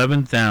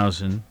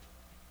 11,000.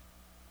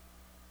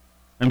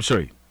 I'm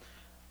sorry.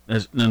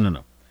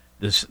 No.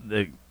 The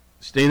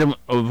state of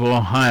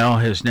Ohio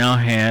has now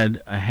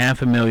had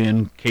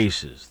 500,000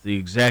 cases. The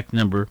exact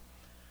number,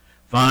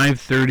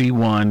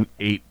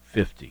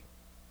 531,850.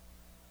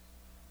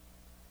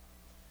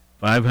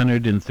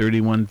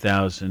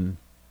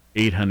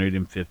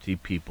 531,850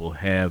 people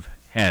have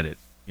had it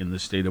in the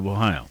state of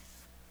Ohio.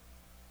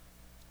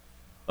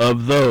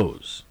 Of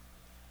those,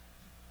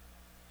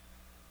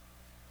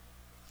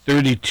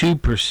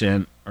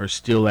 32% are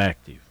still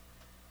active.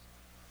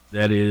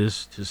 That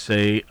is to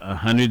say,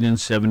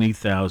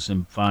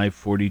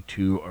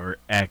 170,542 are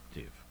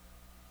active.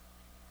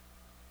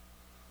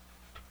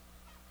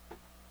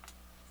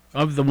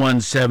 Of the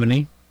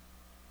 170,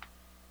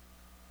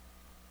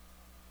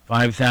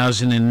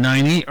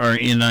 5,090 are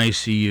in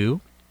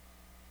ICU.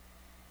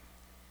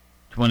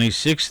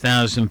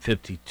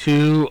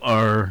 26,052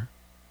 are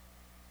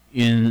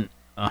in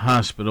a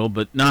hospital,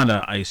 but not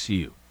a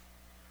ICU.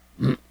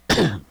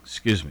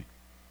 Excuse me.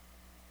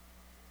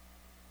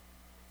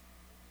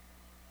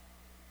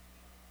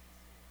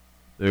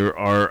 There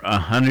are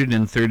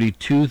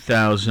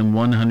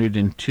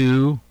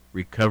 132,102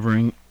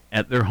 recovering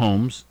at their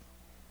homes.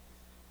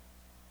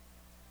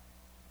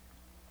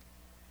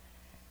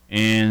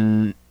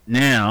 And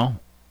now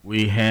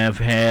we have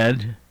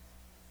had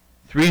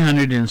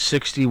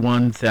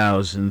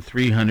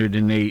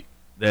 361,308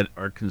 that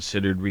are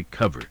considered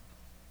recovered.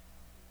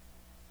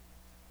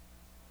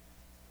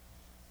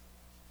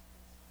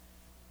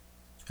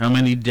 How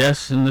many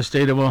deaths in the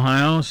state of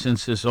Ohio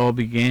since this all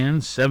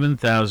began?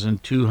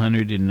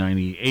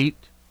 7,298.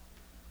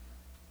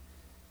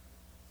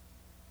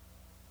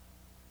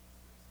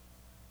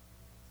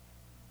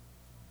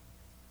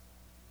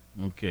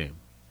 Okay.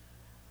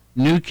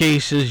 New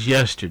cases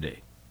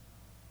yesterday.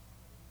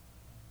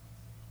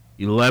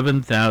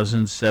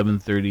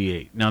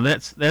 11,738. Now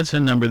that's a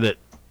number that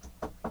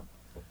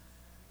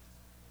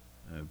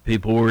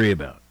people worry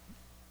about,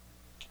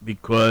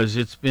 because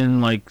it's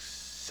been like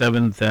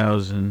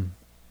 7,000,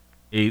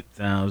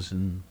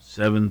 8,000,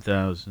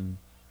 7,000.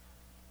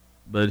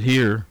 But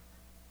here,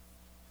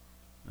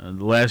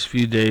 the last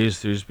few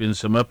days, there's been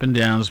some up and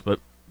downs, but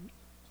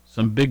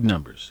some big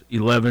numbers.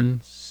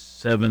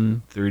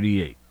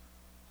 11,738.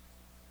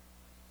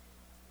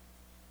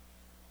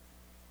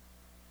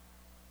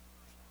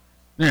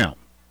 Now,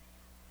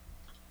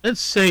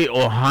 let's say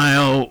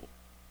Ohio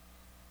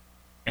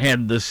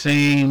had the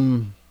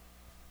same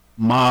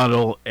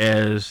model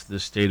as the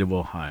state of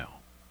Ohio.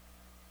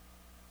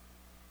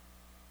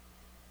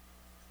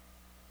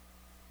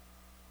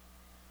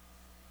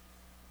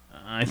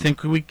 I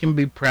think we can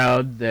be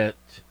proud that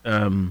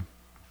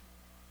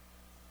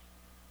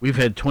we've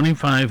had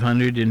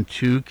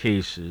 2,502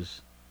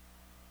 cases.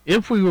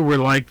 If we were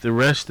like the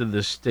rest of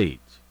the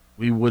state,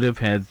 we would have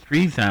had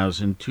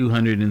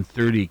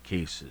 3,230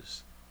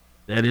 cases.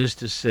 That is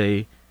to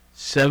say,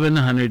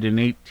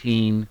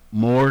 718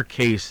 more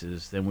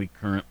cases than we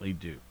currently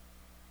do.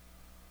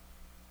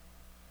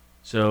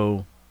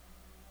 So,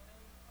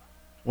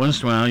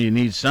 once in a while, you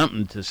need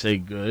something to say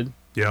good.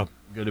 Yeah.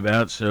 Good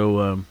about.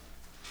 So,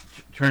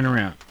 turn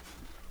around.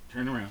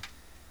 Turn around.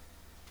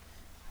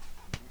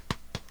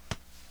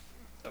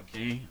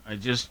 Okay, I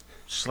just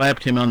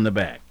slapped him on the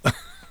back.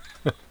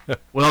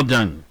 Well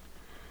done.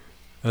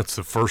 That's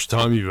the first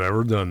time you've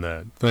ever done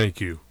that. Thank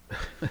you.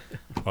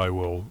 I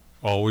will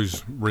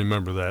always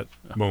remember that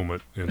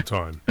moment in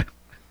time.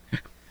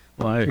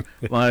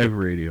 Live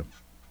radio.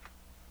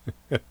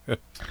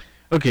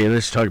 Okay,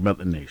 let's talk about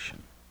the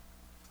nation.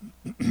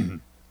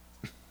 In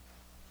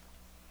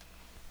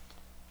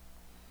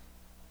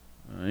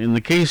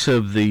the case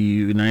of the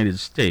United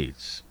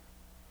States,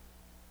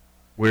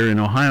 where in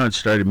Ohio it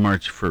started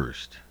March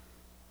 1st,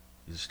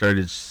 it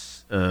started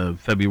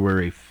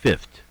February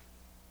 5th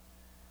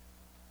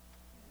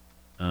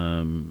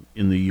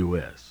in the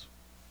U.S.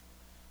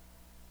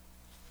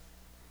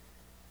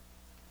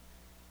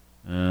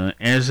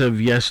 As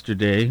of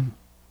yesterday,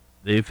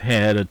 they've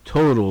had a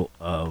total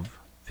of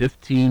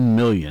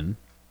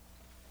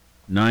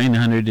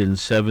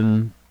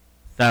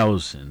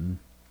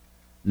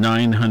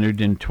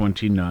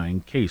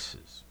 15,907,929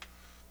 cases.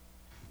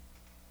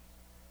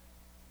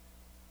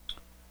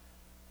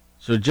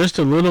 So just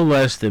a little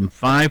less than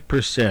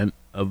 5%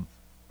 of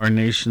our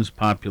nation's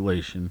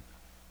population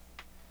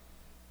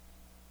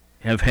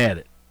have had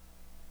it.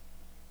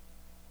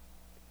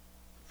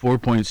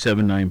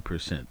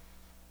 4.79%.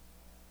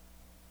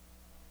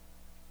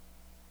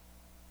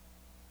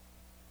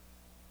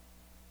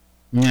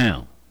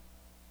 Now,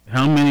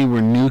 how many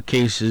were new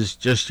cases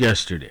just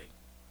yesterday?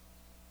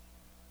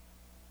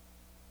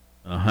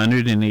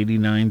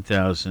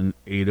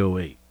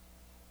 189,808.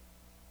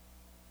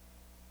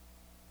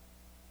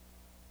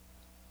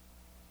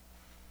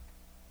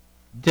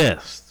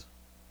 Deaths.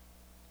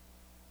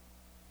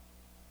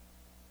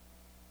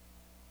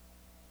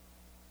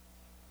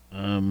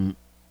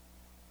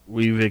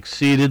 We've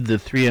exceeded the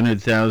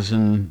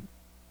 300,000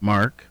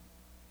 mark.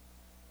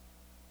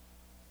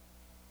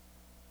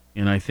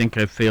 And I think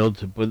I failed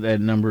to put that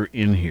number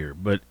in here,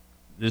 but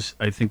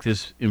I think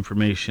this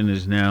information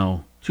is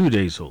now 2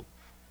 days old.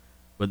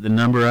 But the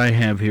number I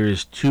have here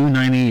is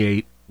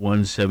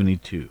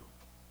 298,172.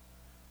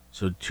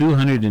 So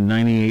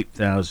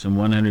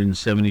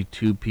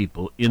 298,172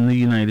 people in the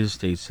United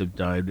States have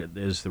died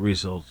as the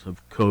result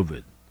of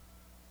COVID.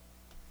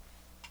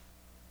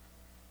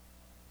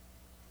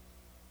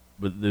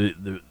 But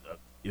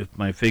if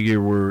my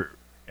figure were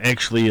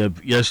actually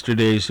of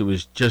yesterday's, it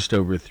was just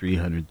over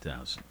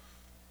 300,000.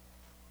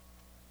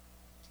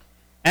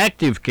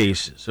 Active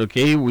cases,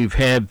 okay, we've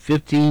had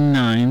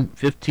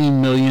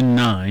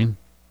 15,000,009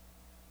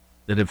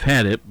 that have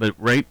had it, but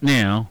right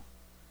now,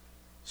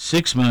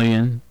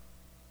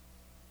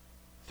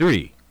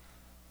 6,000,003.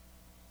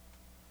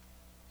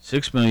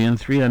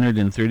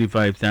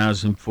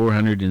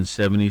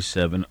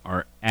 6,335,477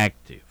 are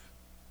active.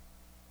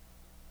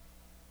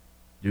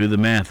 Do the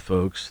math,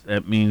 folks.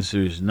 That means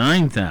there's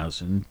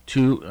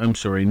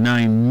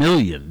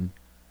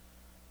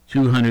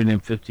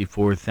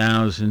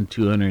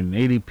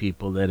 9,254,280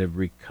 people that have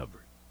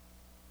recovered.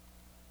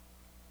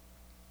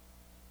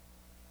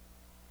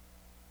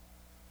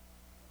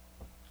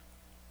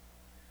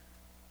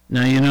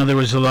 Now, you know, there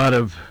was a lot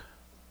of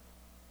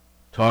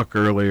talk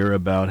earlier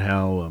about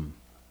how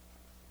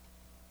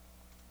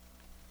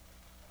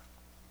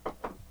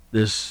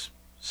this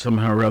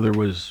somehow or other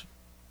was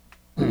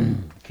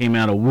came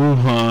out of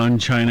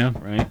Wuhan, China,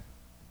 right?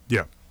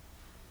 Yeah.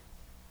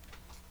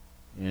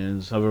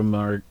 And some of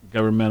our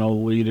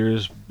governmental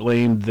leaders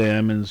blamed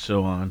them and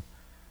so on.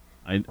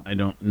 I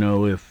don't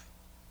know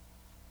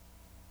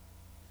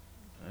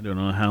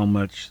how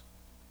much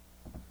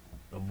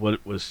of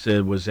what was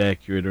said was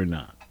accurate or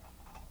not.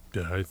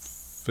 Yeah, I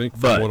think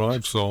from what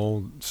I've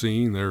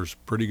seen, there's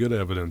pretty good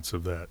evidence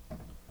of that.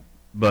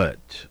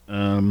 But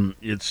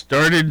it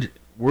started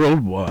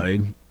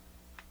worldwide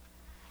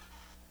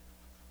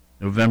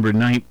November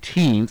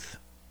 19th,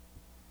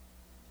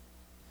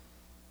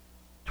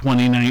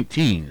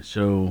 2019.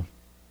 So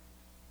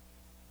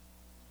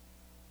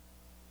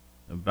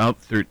about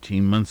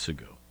 13 months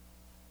ago.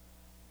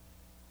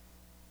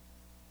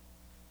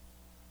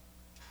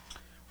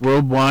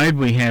 Worldwide,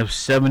 we have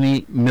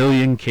 70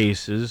 million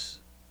cases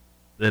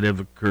that have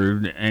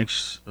occurred.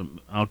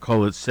 I'll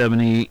call it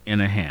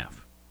 70.5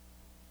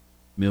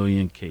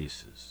 million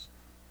cases.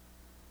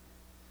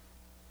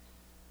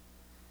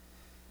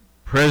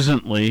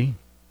 Presently,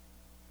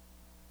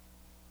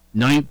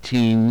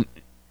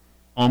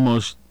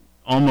 almost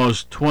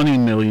 20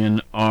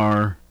 million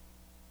are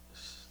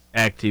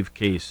active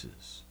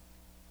cases.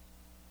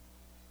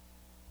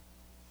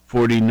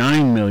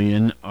 49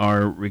 million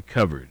are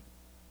recovered.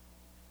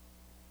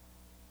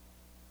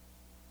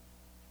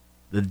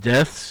 The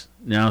deaths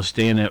now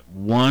stand at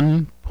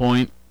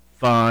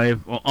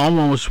 1.5, well,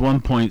 almost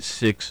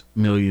 1.6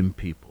 million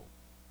people.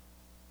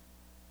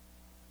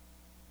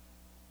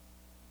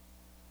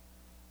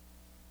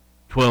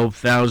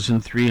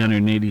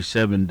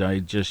 $12,387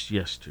 died just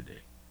yesterday.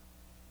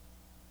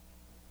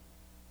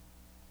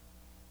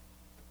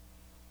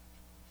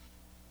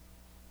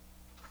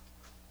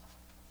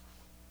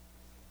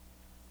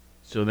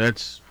 So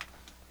that's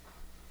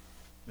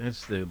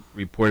the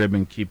report I've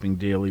been keeping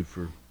daily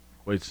for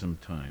quite some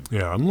time.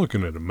 Yeah, I'm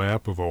looking at a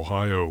map of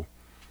Ohio,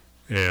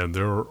 and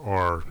there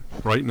are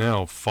right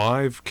now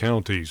 5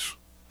 counties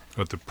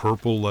at the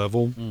purple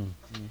level,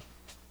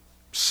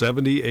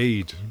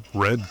 78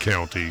 red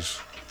counties,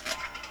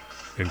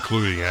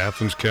 including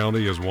Athens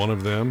County as one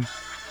of them.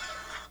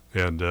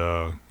 And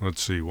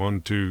let's see,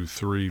 1, 2,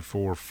 3,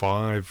 4,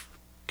 5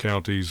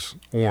 counties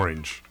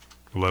orange,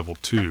 level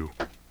 2.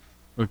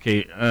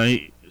 Okay,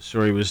 I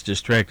was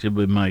distracted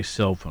with my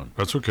cell phone.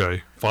 That's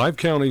okay. 5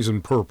 counties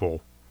in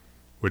purple,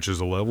 which is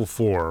a level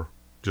 4,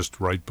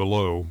 just right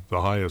below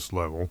the highest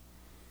level,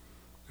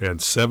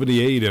 and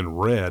 78 in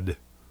red,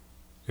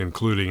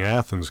 including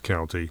Athens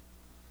County.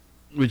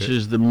 Which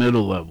is the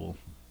middle level.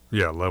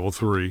 Yeah, level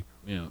 3.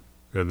 Yeah.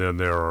 And then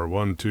there are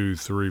 1, 2,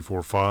 3,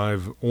 4,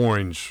 5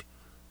 orange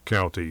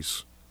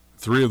counties.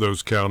 3 of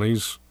those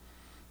counties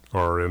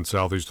are in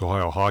southeast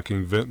Ohio,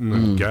 Hocking, Vinton,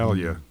 and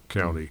Gallia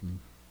County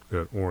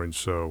at orange.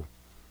 So,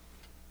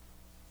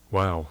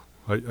 wow.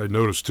 I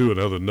noticed, too,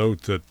 another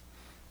note that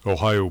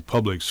Ohio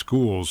Public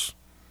Schools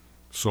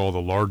saw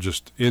the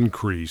largest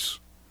increase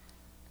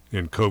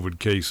in COVID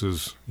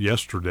cases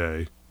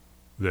yesterday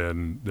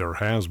than there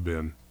has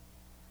been.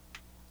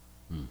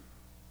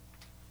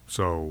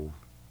 So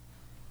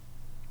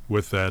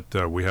with that,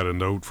 we had a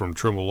note from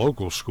Trimble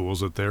Local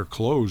Schools that they're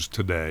closed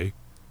today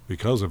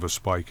because of a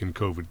spike in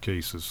COVID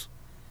cases.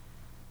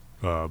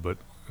 But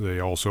they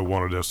also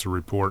wanted us to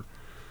report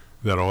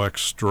that all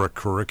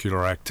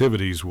extracurricular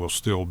activities will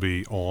still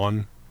be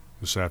on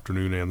this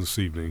afternoon and this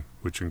evening,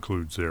 which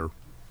includes their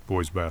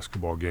boys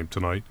basketball game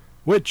tonight,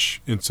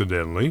 which,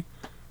 incidentally,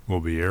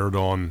 will be aired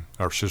on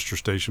our sister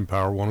station,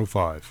 Power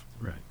 105.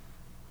 Right.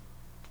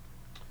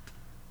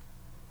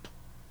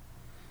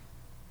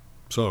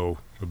 So,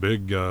 a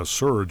big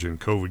surge in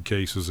COVID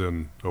cases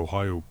in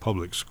Ohio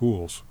public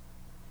schools.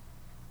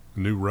 A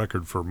new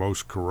record for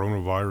most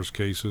coronavirus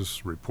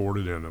cases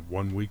reported in a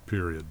 1-week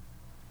period.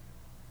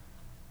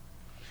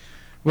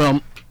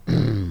 Well,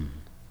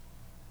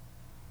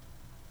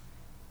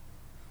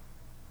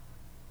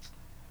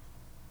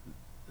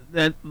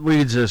 that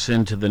leads us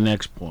into the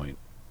next point.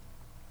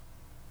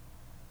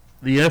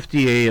 The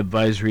FDA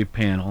advisory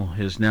panel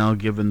has now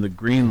given the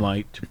green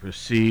light to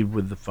proceed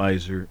with the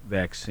Pfizer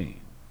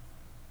vaccine.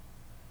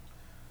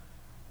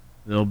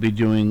 They'll be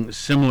doing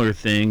similar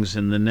things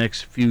in the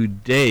next few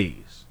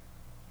days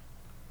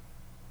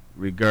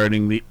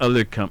regarding the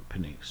other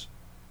companies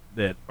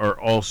that are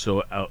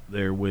also out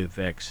there with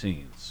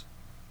vaccines.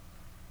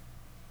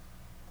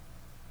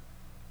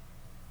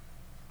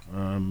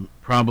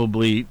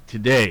 Probably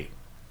today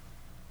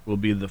will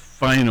be the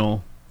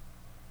final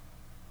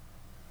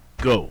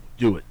go,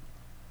 do it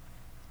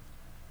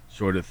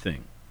sort of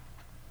thing.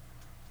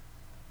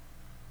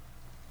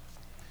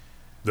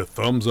 The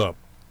thumbs up.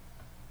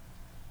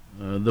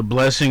 The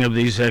blessing of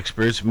these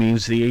experts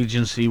means the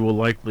agency will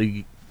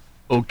likely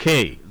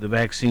okay the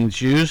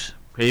vaccine's use,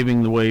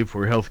 paving the way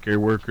for healthcare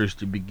workers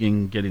to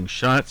begin getting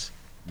shots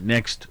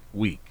next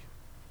week.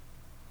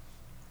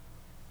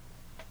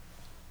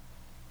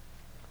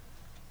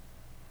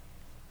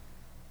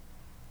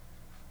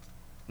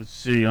 Let's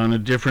see, on a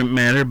different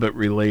matter but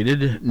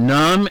related,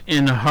 numb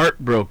and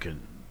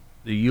heartbroken,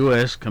 the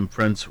U.S.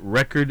 confronts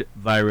record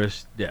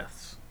virus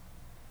deaths.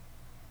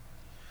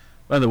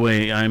 By the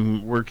way,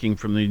 I'm working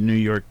from the New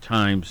York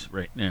Times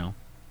right now.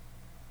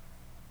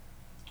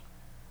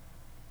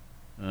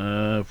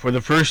 For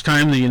the first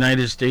time, the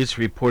United States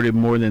reported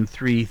more than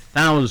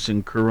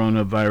 3,000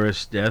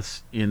 coronavirus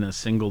deaths in a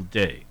single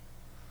day.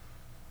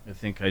 I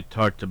think I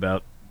talked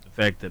about the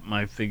fact that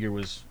my figure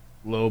was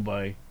low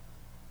by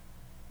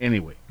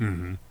anyway.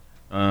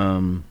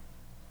 But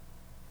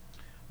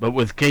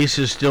with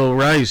cases still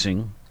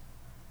rising,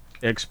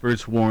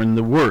 experts warn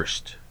the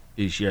worst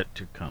is yet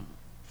to come.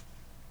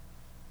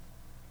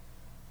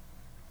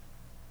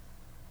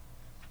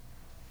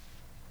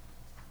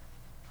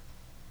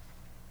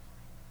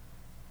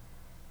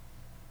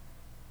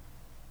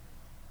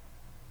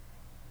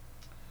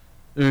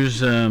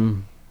 There's a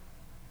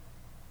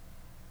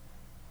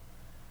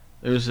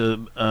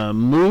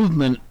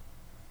movement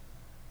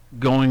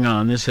going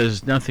on. This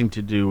has nothing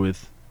to do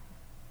with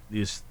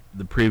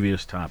the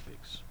previous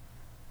topics.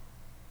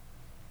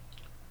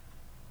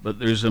 But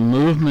there's a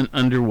movement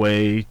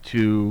underway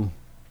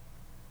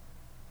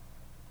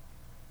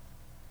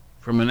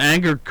from an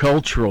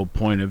agricultural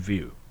point of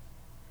view,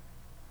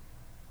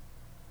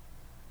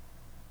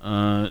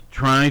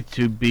 try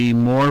to be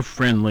more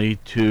friendly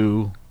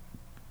to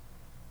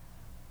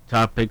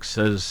topics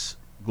as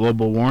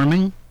global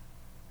warming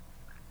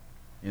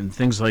and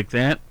things like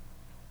that.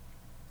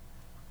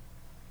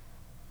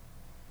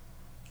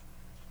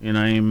 And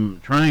I'm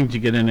trying to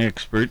get an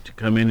expert to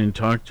come in and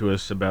talk to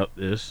us about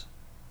this.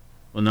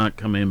 Well, not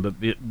come in, but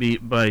be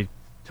by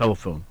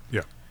telephone.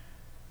 Yeah.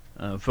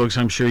 Folks,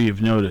 I'm sure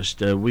you've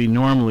noticed, we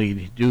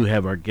normally do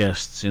have our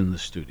guests in the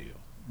studio,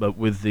 but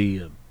with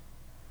the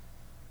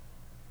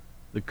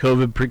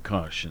COVID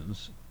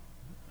precautions,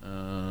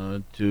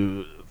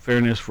 to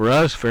fairness for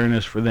us,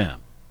 fairness for them,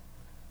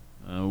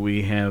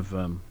 we have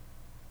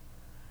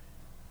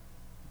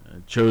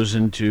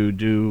chosen to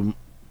do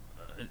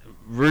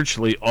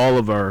virtually all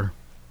of our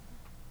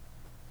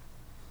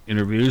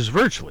interviews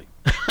virtually.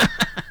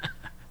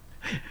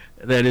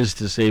 That is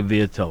to say,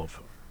 via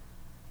telephone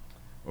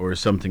or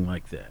something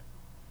like that.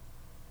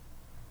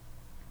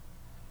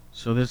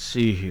 So let's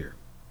see here.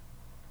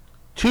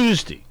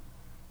 Tuesday,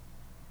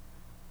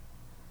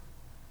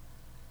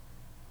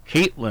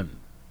 Caitlin,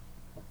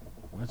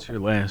 what's her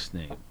last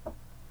name?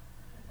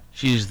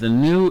 She's the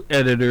new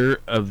editor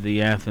of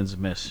the Athens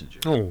Messenger.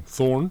 Oh,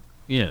 Thorne?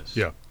 Yes.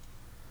 Yeah.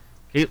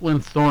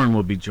 Caitlin Thorne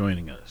will be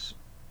joining us.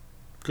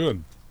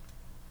 Good.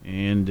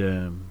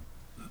 And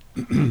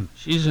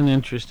she's an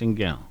interesting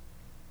gal.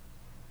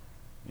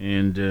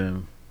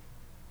 And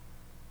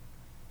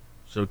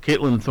so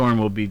Caitlin Thorne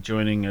will be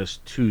joining us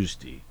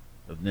Tuesday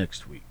of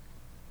next week.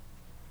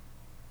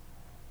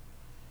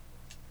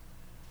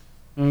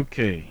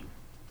 Okay.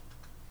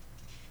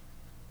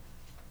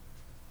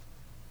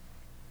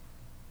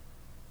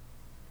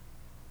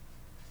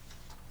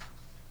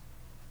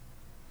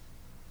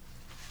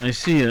 I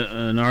see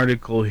an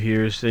article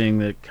here saying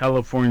that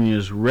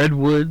California's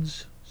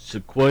redwoods,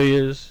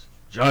 sequoias,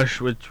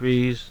 Joshua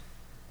trees,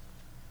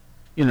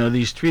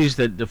 these trees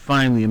that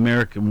define the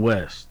American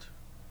West,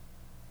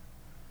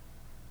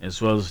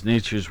 as well as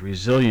nature's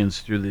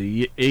resilience through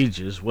the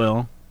ages,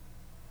 well,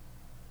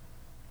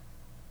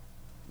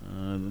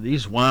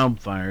 these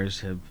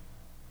wildfires have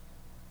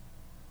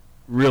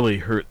really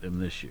hurt them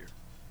this year.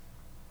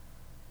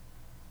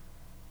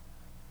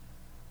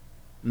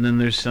 And then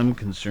there's some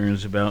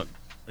concerns about,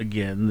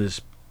 again,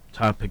 this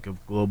topic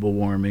of global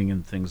warming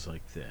and things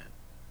like that.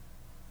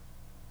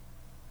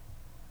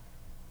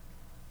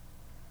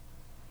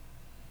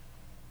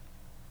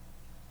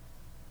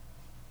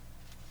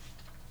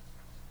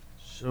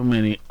 So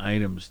many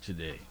items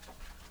today.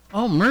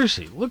 Oh,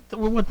 mercy. Look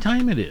what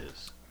time it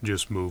is.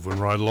 Just moving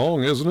right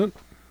along, isn't it?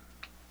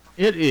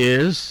 It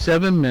is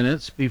 7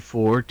 minutes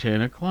before 10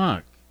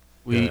 o'clock.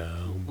 We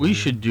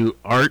should do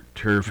art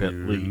turf at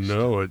least.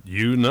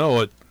 You know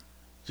it.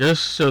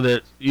 Just so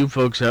that you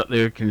folks out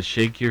there can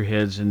shake your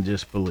heads in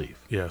disbelief.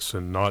 Yes,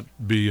 and not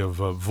be of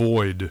a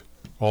void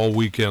all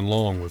weekend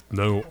long with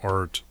no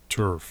art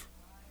turf.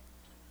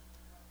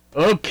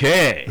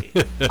 Okay.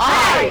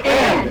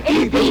 INEPT,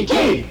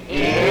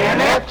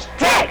 Inept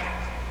Tech,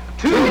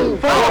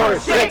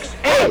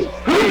 2468.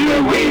 Who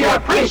do we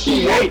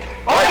appreciate?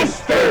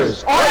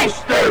 Oysters,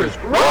 oysters,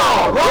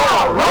 raw,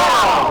 raw,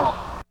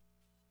 raw.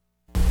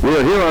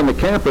 We're here on the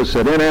campus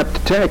at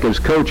Inept Tech as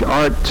Coach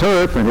Art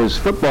Turf and his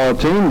football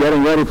team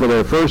getting ready for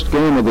their first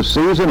game of the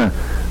season, a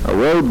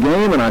road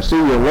game, and I see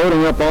you're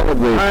loading up all of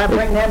the... All right,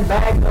 bring them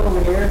bags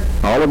over here.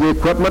 All of the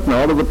equipment and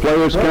all of the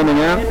players coming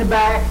out. In the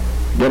back.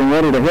 Getting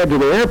ready to head to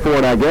the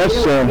airport, I guess.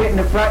 Get in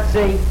the front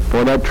seat.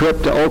 For that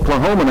trip to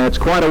Oklahoma. That's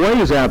quite a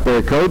ways out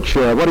there, Coach.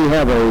 What do you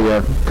have,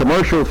 a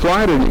commercial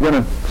flight, or are you going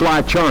to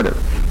fly charter?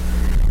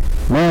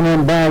 Man,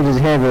 them bags is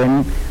heavy,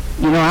 and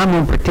I'm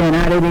going to pretend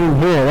I didn't even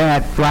hear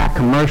that. Flight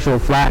commercial,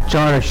 flight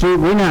charter. Shoot,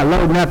 we're not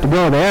loading up to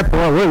go to the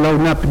airport. We're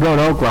loading up to go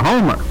to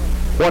Oklahoma.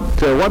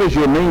 What is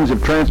your means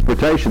of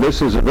transportation?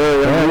 This is a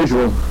very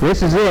unusual...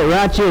 This is it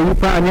right here. You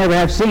probably never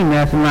have seen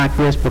nothing like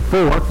this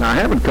before. I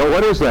haven't, Coach.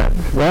 What is that?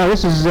 Well,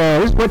 this is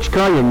what you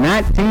call your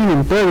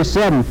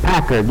 1937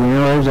 Packard.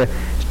 There's a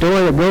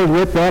story that goes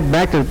with that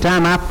back to the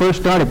time I first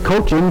started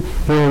coaching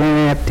here at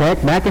Inept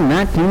Tech back in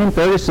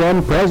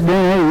 1937.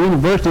 President of the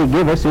university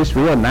gave us this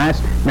real nice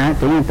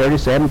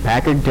 1937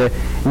 Packard to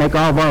make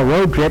all of our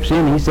road trips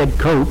in. He said,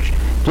 Coach,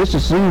 just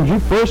as soon as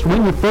you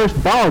win your first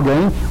ball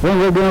game,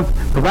 we're going to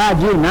provide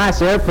you a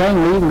nice airplane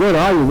where you can go to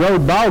all your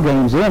road ball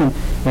games in.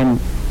 And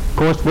of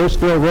course, we're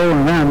still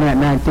rolling around that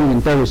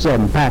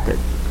 1937 Packard.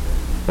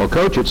 Well,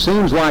 Coach, it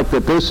seems like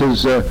that this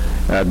is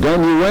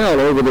done you well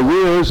over the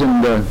years,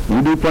 and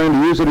you do plan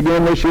to use it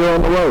again this year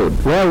on the road.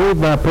 Well,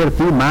 we've put a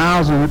few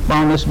miles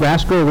on this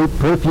rascal. We've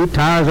put a few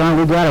tires on.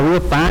 We've got a real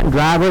fine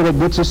driver that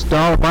gets us to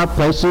all of our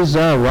places.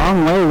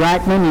 Wrong way,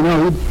 Reichman, he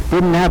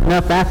didn't have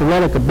enough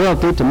athletic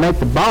ability to make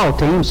the ball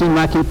team. Seemed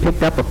like he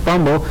picked up a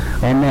fumble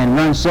and then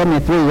run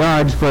 73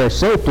 yards for a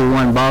safety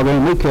one ball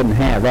game. We couldn't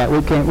have that.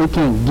 We can't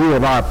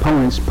give our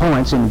opponents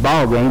points in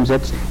ball games.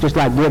 That's just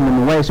like giving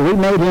them away. So we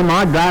made him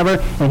our driver,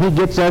 and he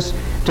gets us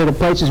to the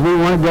places we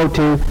want to go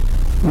to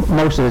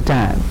most of the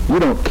time. You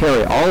don't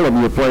carry all of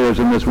your players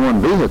in this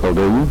one vehicle,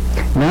 do you?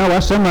 No,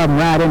 well, some of them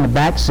ride in the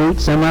back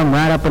seat, some of them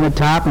ride up in the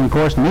top, and of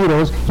course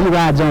Needles, he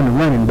rides on the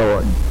running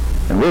board.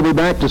 And we'll be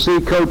back to see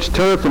Coach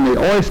Turf and the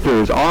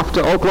Oysters off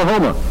to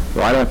Oklahoma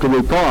right after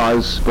we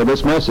pause for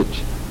this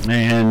message.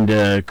 And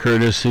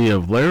courtesy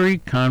of Larry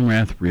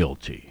Conrath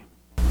Realty.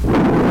 Well,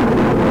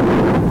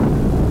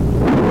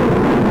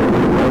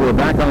 we're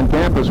back on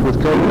campus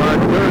with Coach Art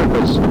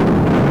Turf as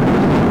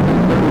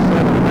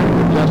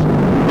 37 just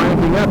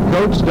cranking up.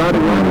 Coach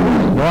started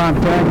running. Well, I'm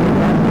telling you,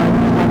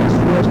 that's a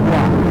Swiss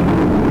block.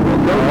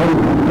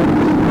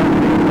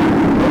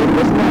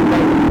 Listen to that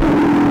baby.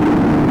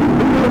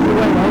 Who knows the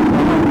way to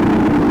Oklahoma?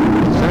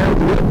 Sounds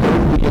good,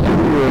 Coach. Do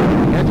you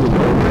have your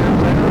programs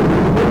there?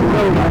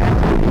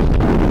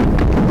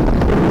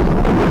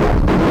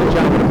 Which I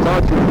would have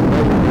thought you would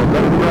make a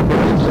better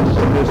preparation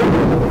for this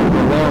long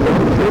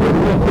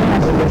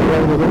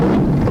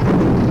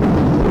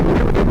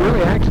You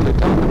really actually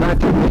talk about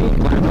your game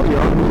plan. I know you're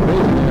on the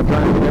vision there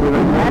trying to get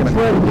everything. That's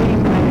where the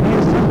game plan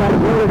is. Somebody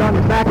wrote it on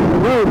the back of the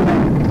road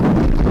man.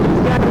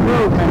 Who's got the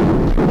road man?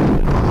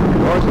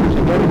 Oysters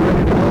are getting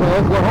ready to go to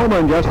Oklahoma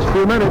in just a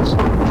few minutes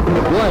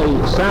to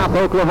play South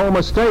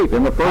Oklahoma State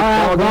in the first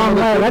ball game. Wrong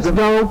way. Let's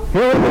go.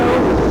 Here we go.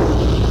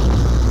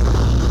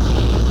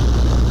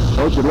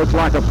 Coach, it looks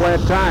like a flat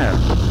tire.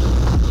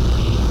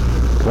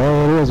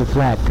 Well, it is a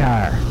flat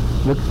tire.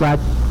 Looks like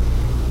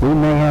we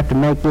may have to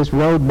make this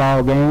road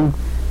ball game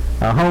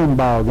a home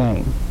ball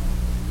game.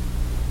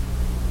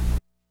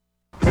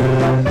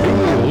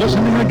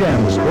 Listening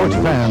again, sports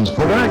fans,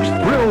 for the next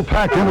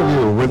thrill-packed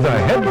interview with the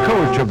head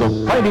coach of the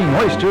Fighting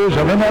Oysters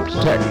of Inept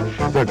Tech,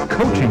 the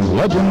coaching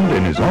legend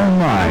in his own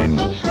mind,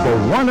 the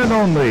one and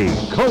only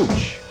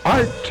Coach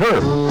Art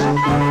Turf.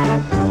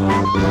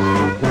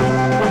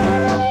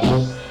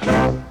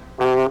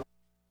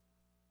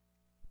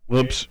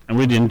 Whoops, and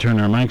we didn't turn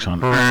our mics on.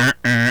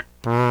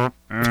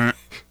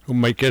 We'll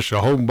make this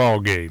a home ball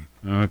game.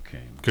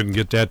 Okay. Couldn't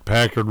get that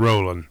Packard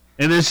rolling.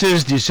 And this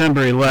is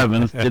December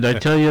 11th. Did I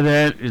tell you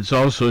that? It's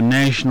also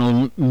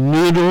National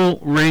Noodle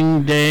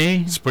Ring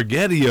Day.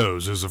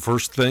 SpaghettiOs is the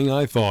first thing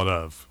I thought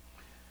of.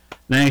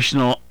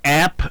 National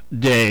App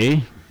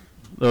Day.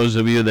 Those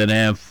of you that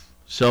have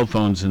cell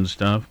phones and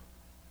stuff,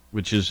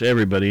 which is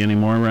everybody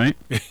anymore, right?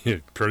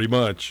 Pretty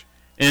much.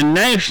 And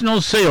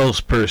National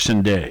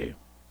Salesperson Day.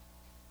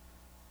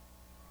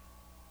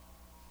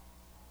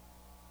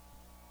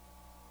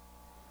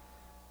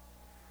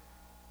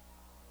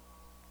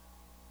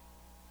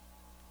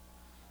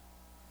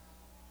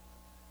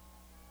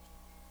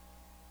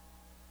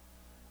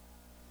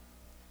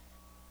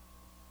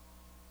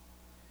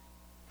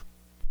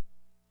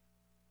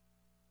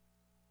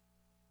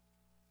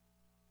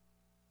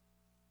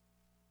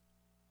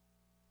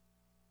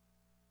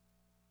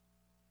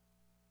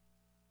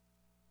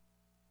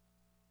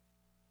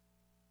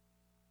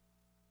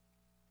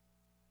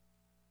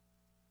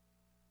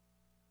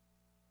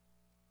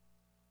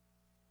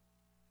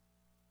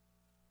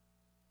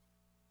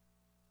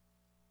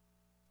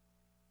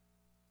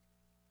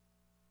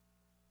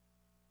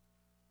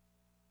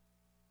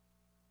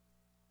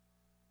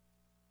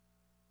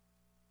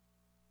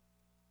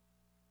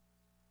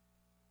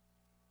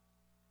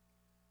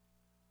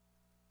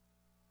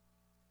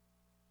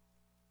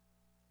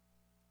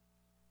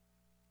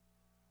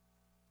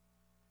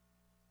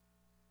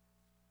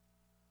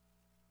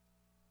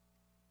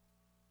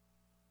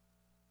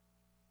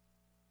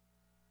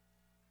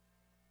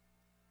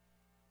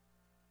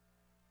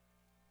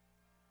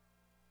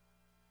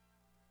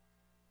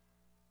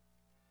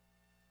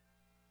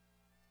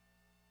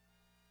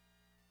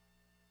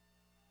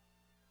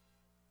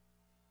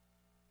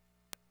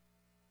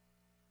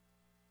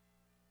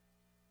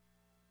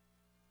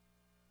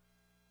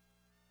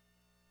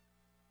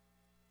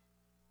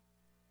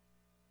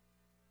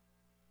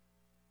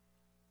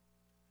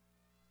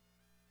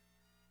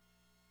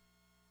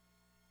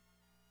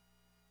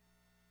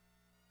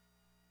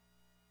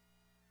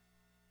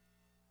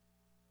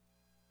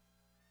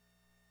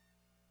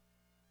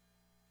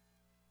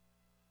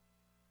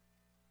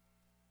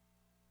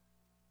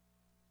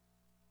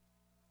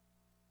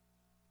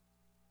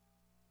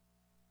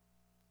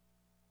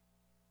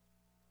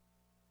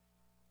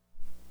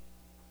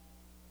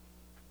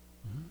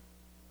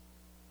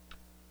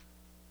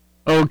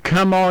 Oh,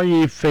 come all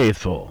ye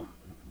faithful.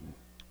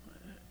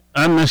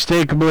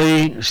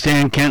 Unmistakably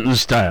Stan Kenton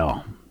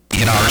style.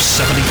 In our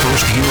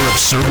 71st year of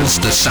service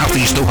to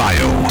Southeast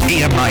Ohio,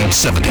 AM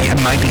 970 and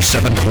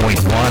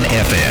 97.1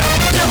 FM.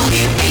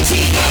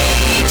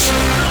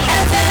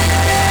 WATH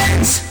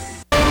Athens.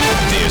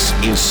 This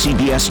is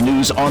CBS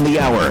News on the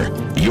Hour,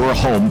 your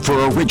home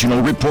for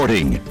original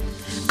reporting.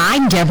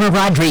 I'm Deborah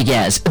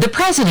Rodriguez. The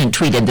president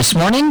tweeted this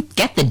morning,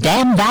 "Get the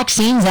damn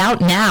vaccines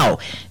out now."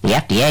 The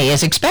FDA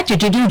is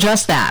expected to do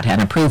just that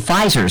and approve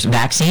Pfizer's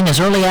vaccine as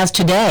early as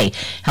today.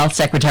 Health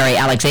Secretary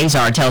Alex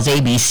Azar tells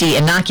ABC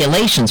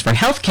inoculations for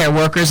healthcare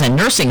workers and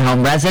nursing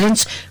home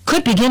residents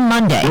could begin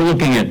Monday. We're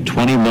looking at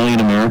 20 million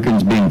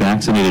Americans being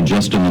vaccinated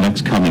just in the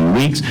next coming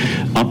weeks,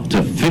 up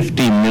to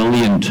 50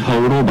 million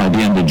total by the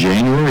end of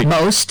January.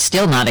 Most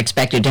still not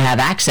expected to have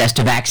access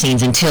to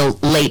vaccines until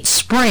late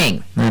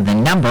spring. The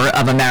number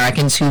of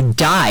Americans who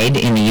died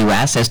in the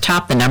U.S. has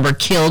topped the number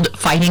killed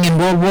fighting in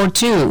World War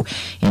II.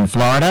 In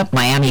Florida,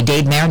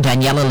 Miami-Dade Mayor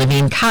Daniela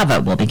Levine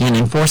Cava will begin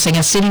enforcing a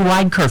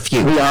citywide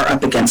curfew. We are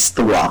up against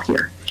the wall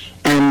here.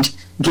 And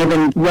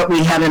given what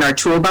we have in our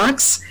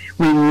toolbox,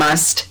 we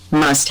must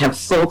have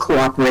full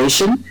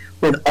cooperation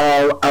with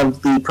all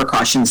of the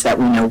precautions that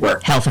we know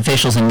work. Health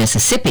officials in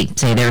Mississippi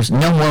say there's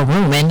no more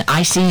room in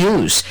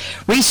ICUs.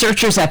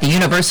 Researchers at the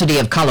University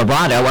of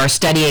Colorado are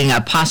studying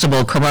a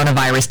possible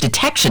coronavirus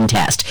detection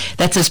test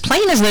that's as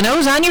plain as the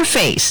nose on your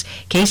face.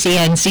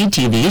 KCNC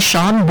TV's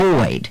Sean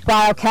Boyd.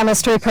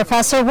 Biochemistry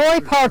professor Roy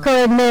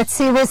Parker admits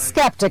he was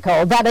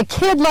skeptical that a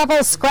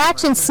kid-level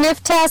scratch and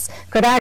sniff test could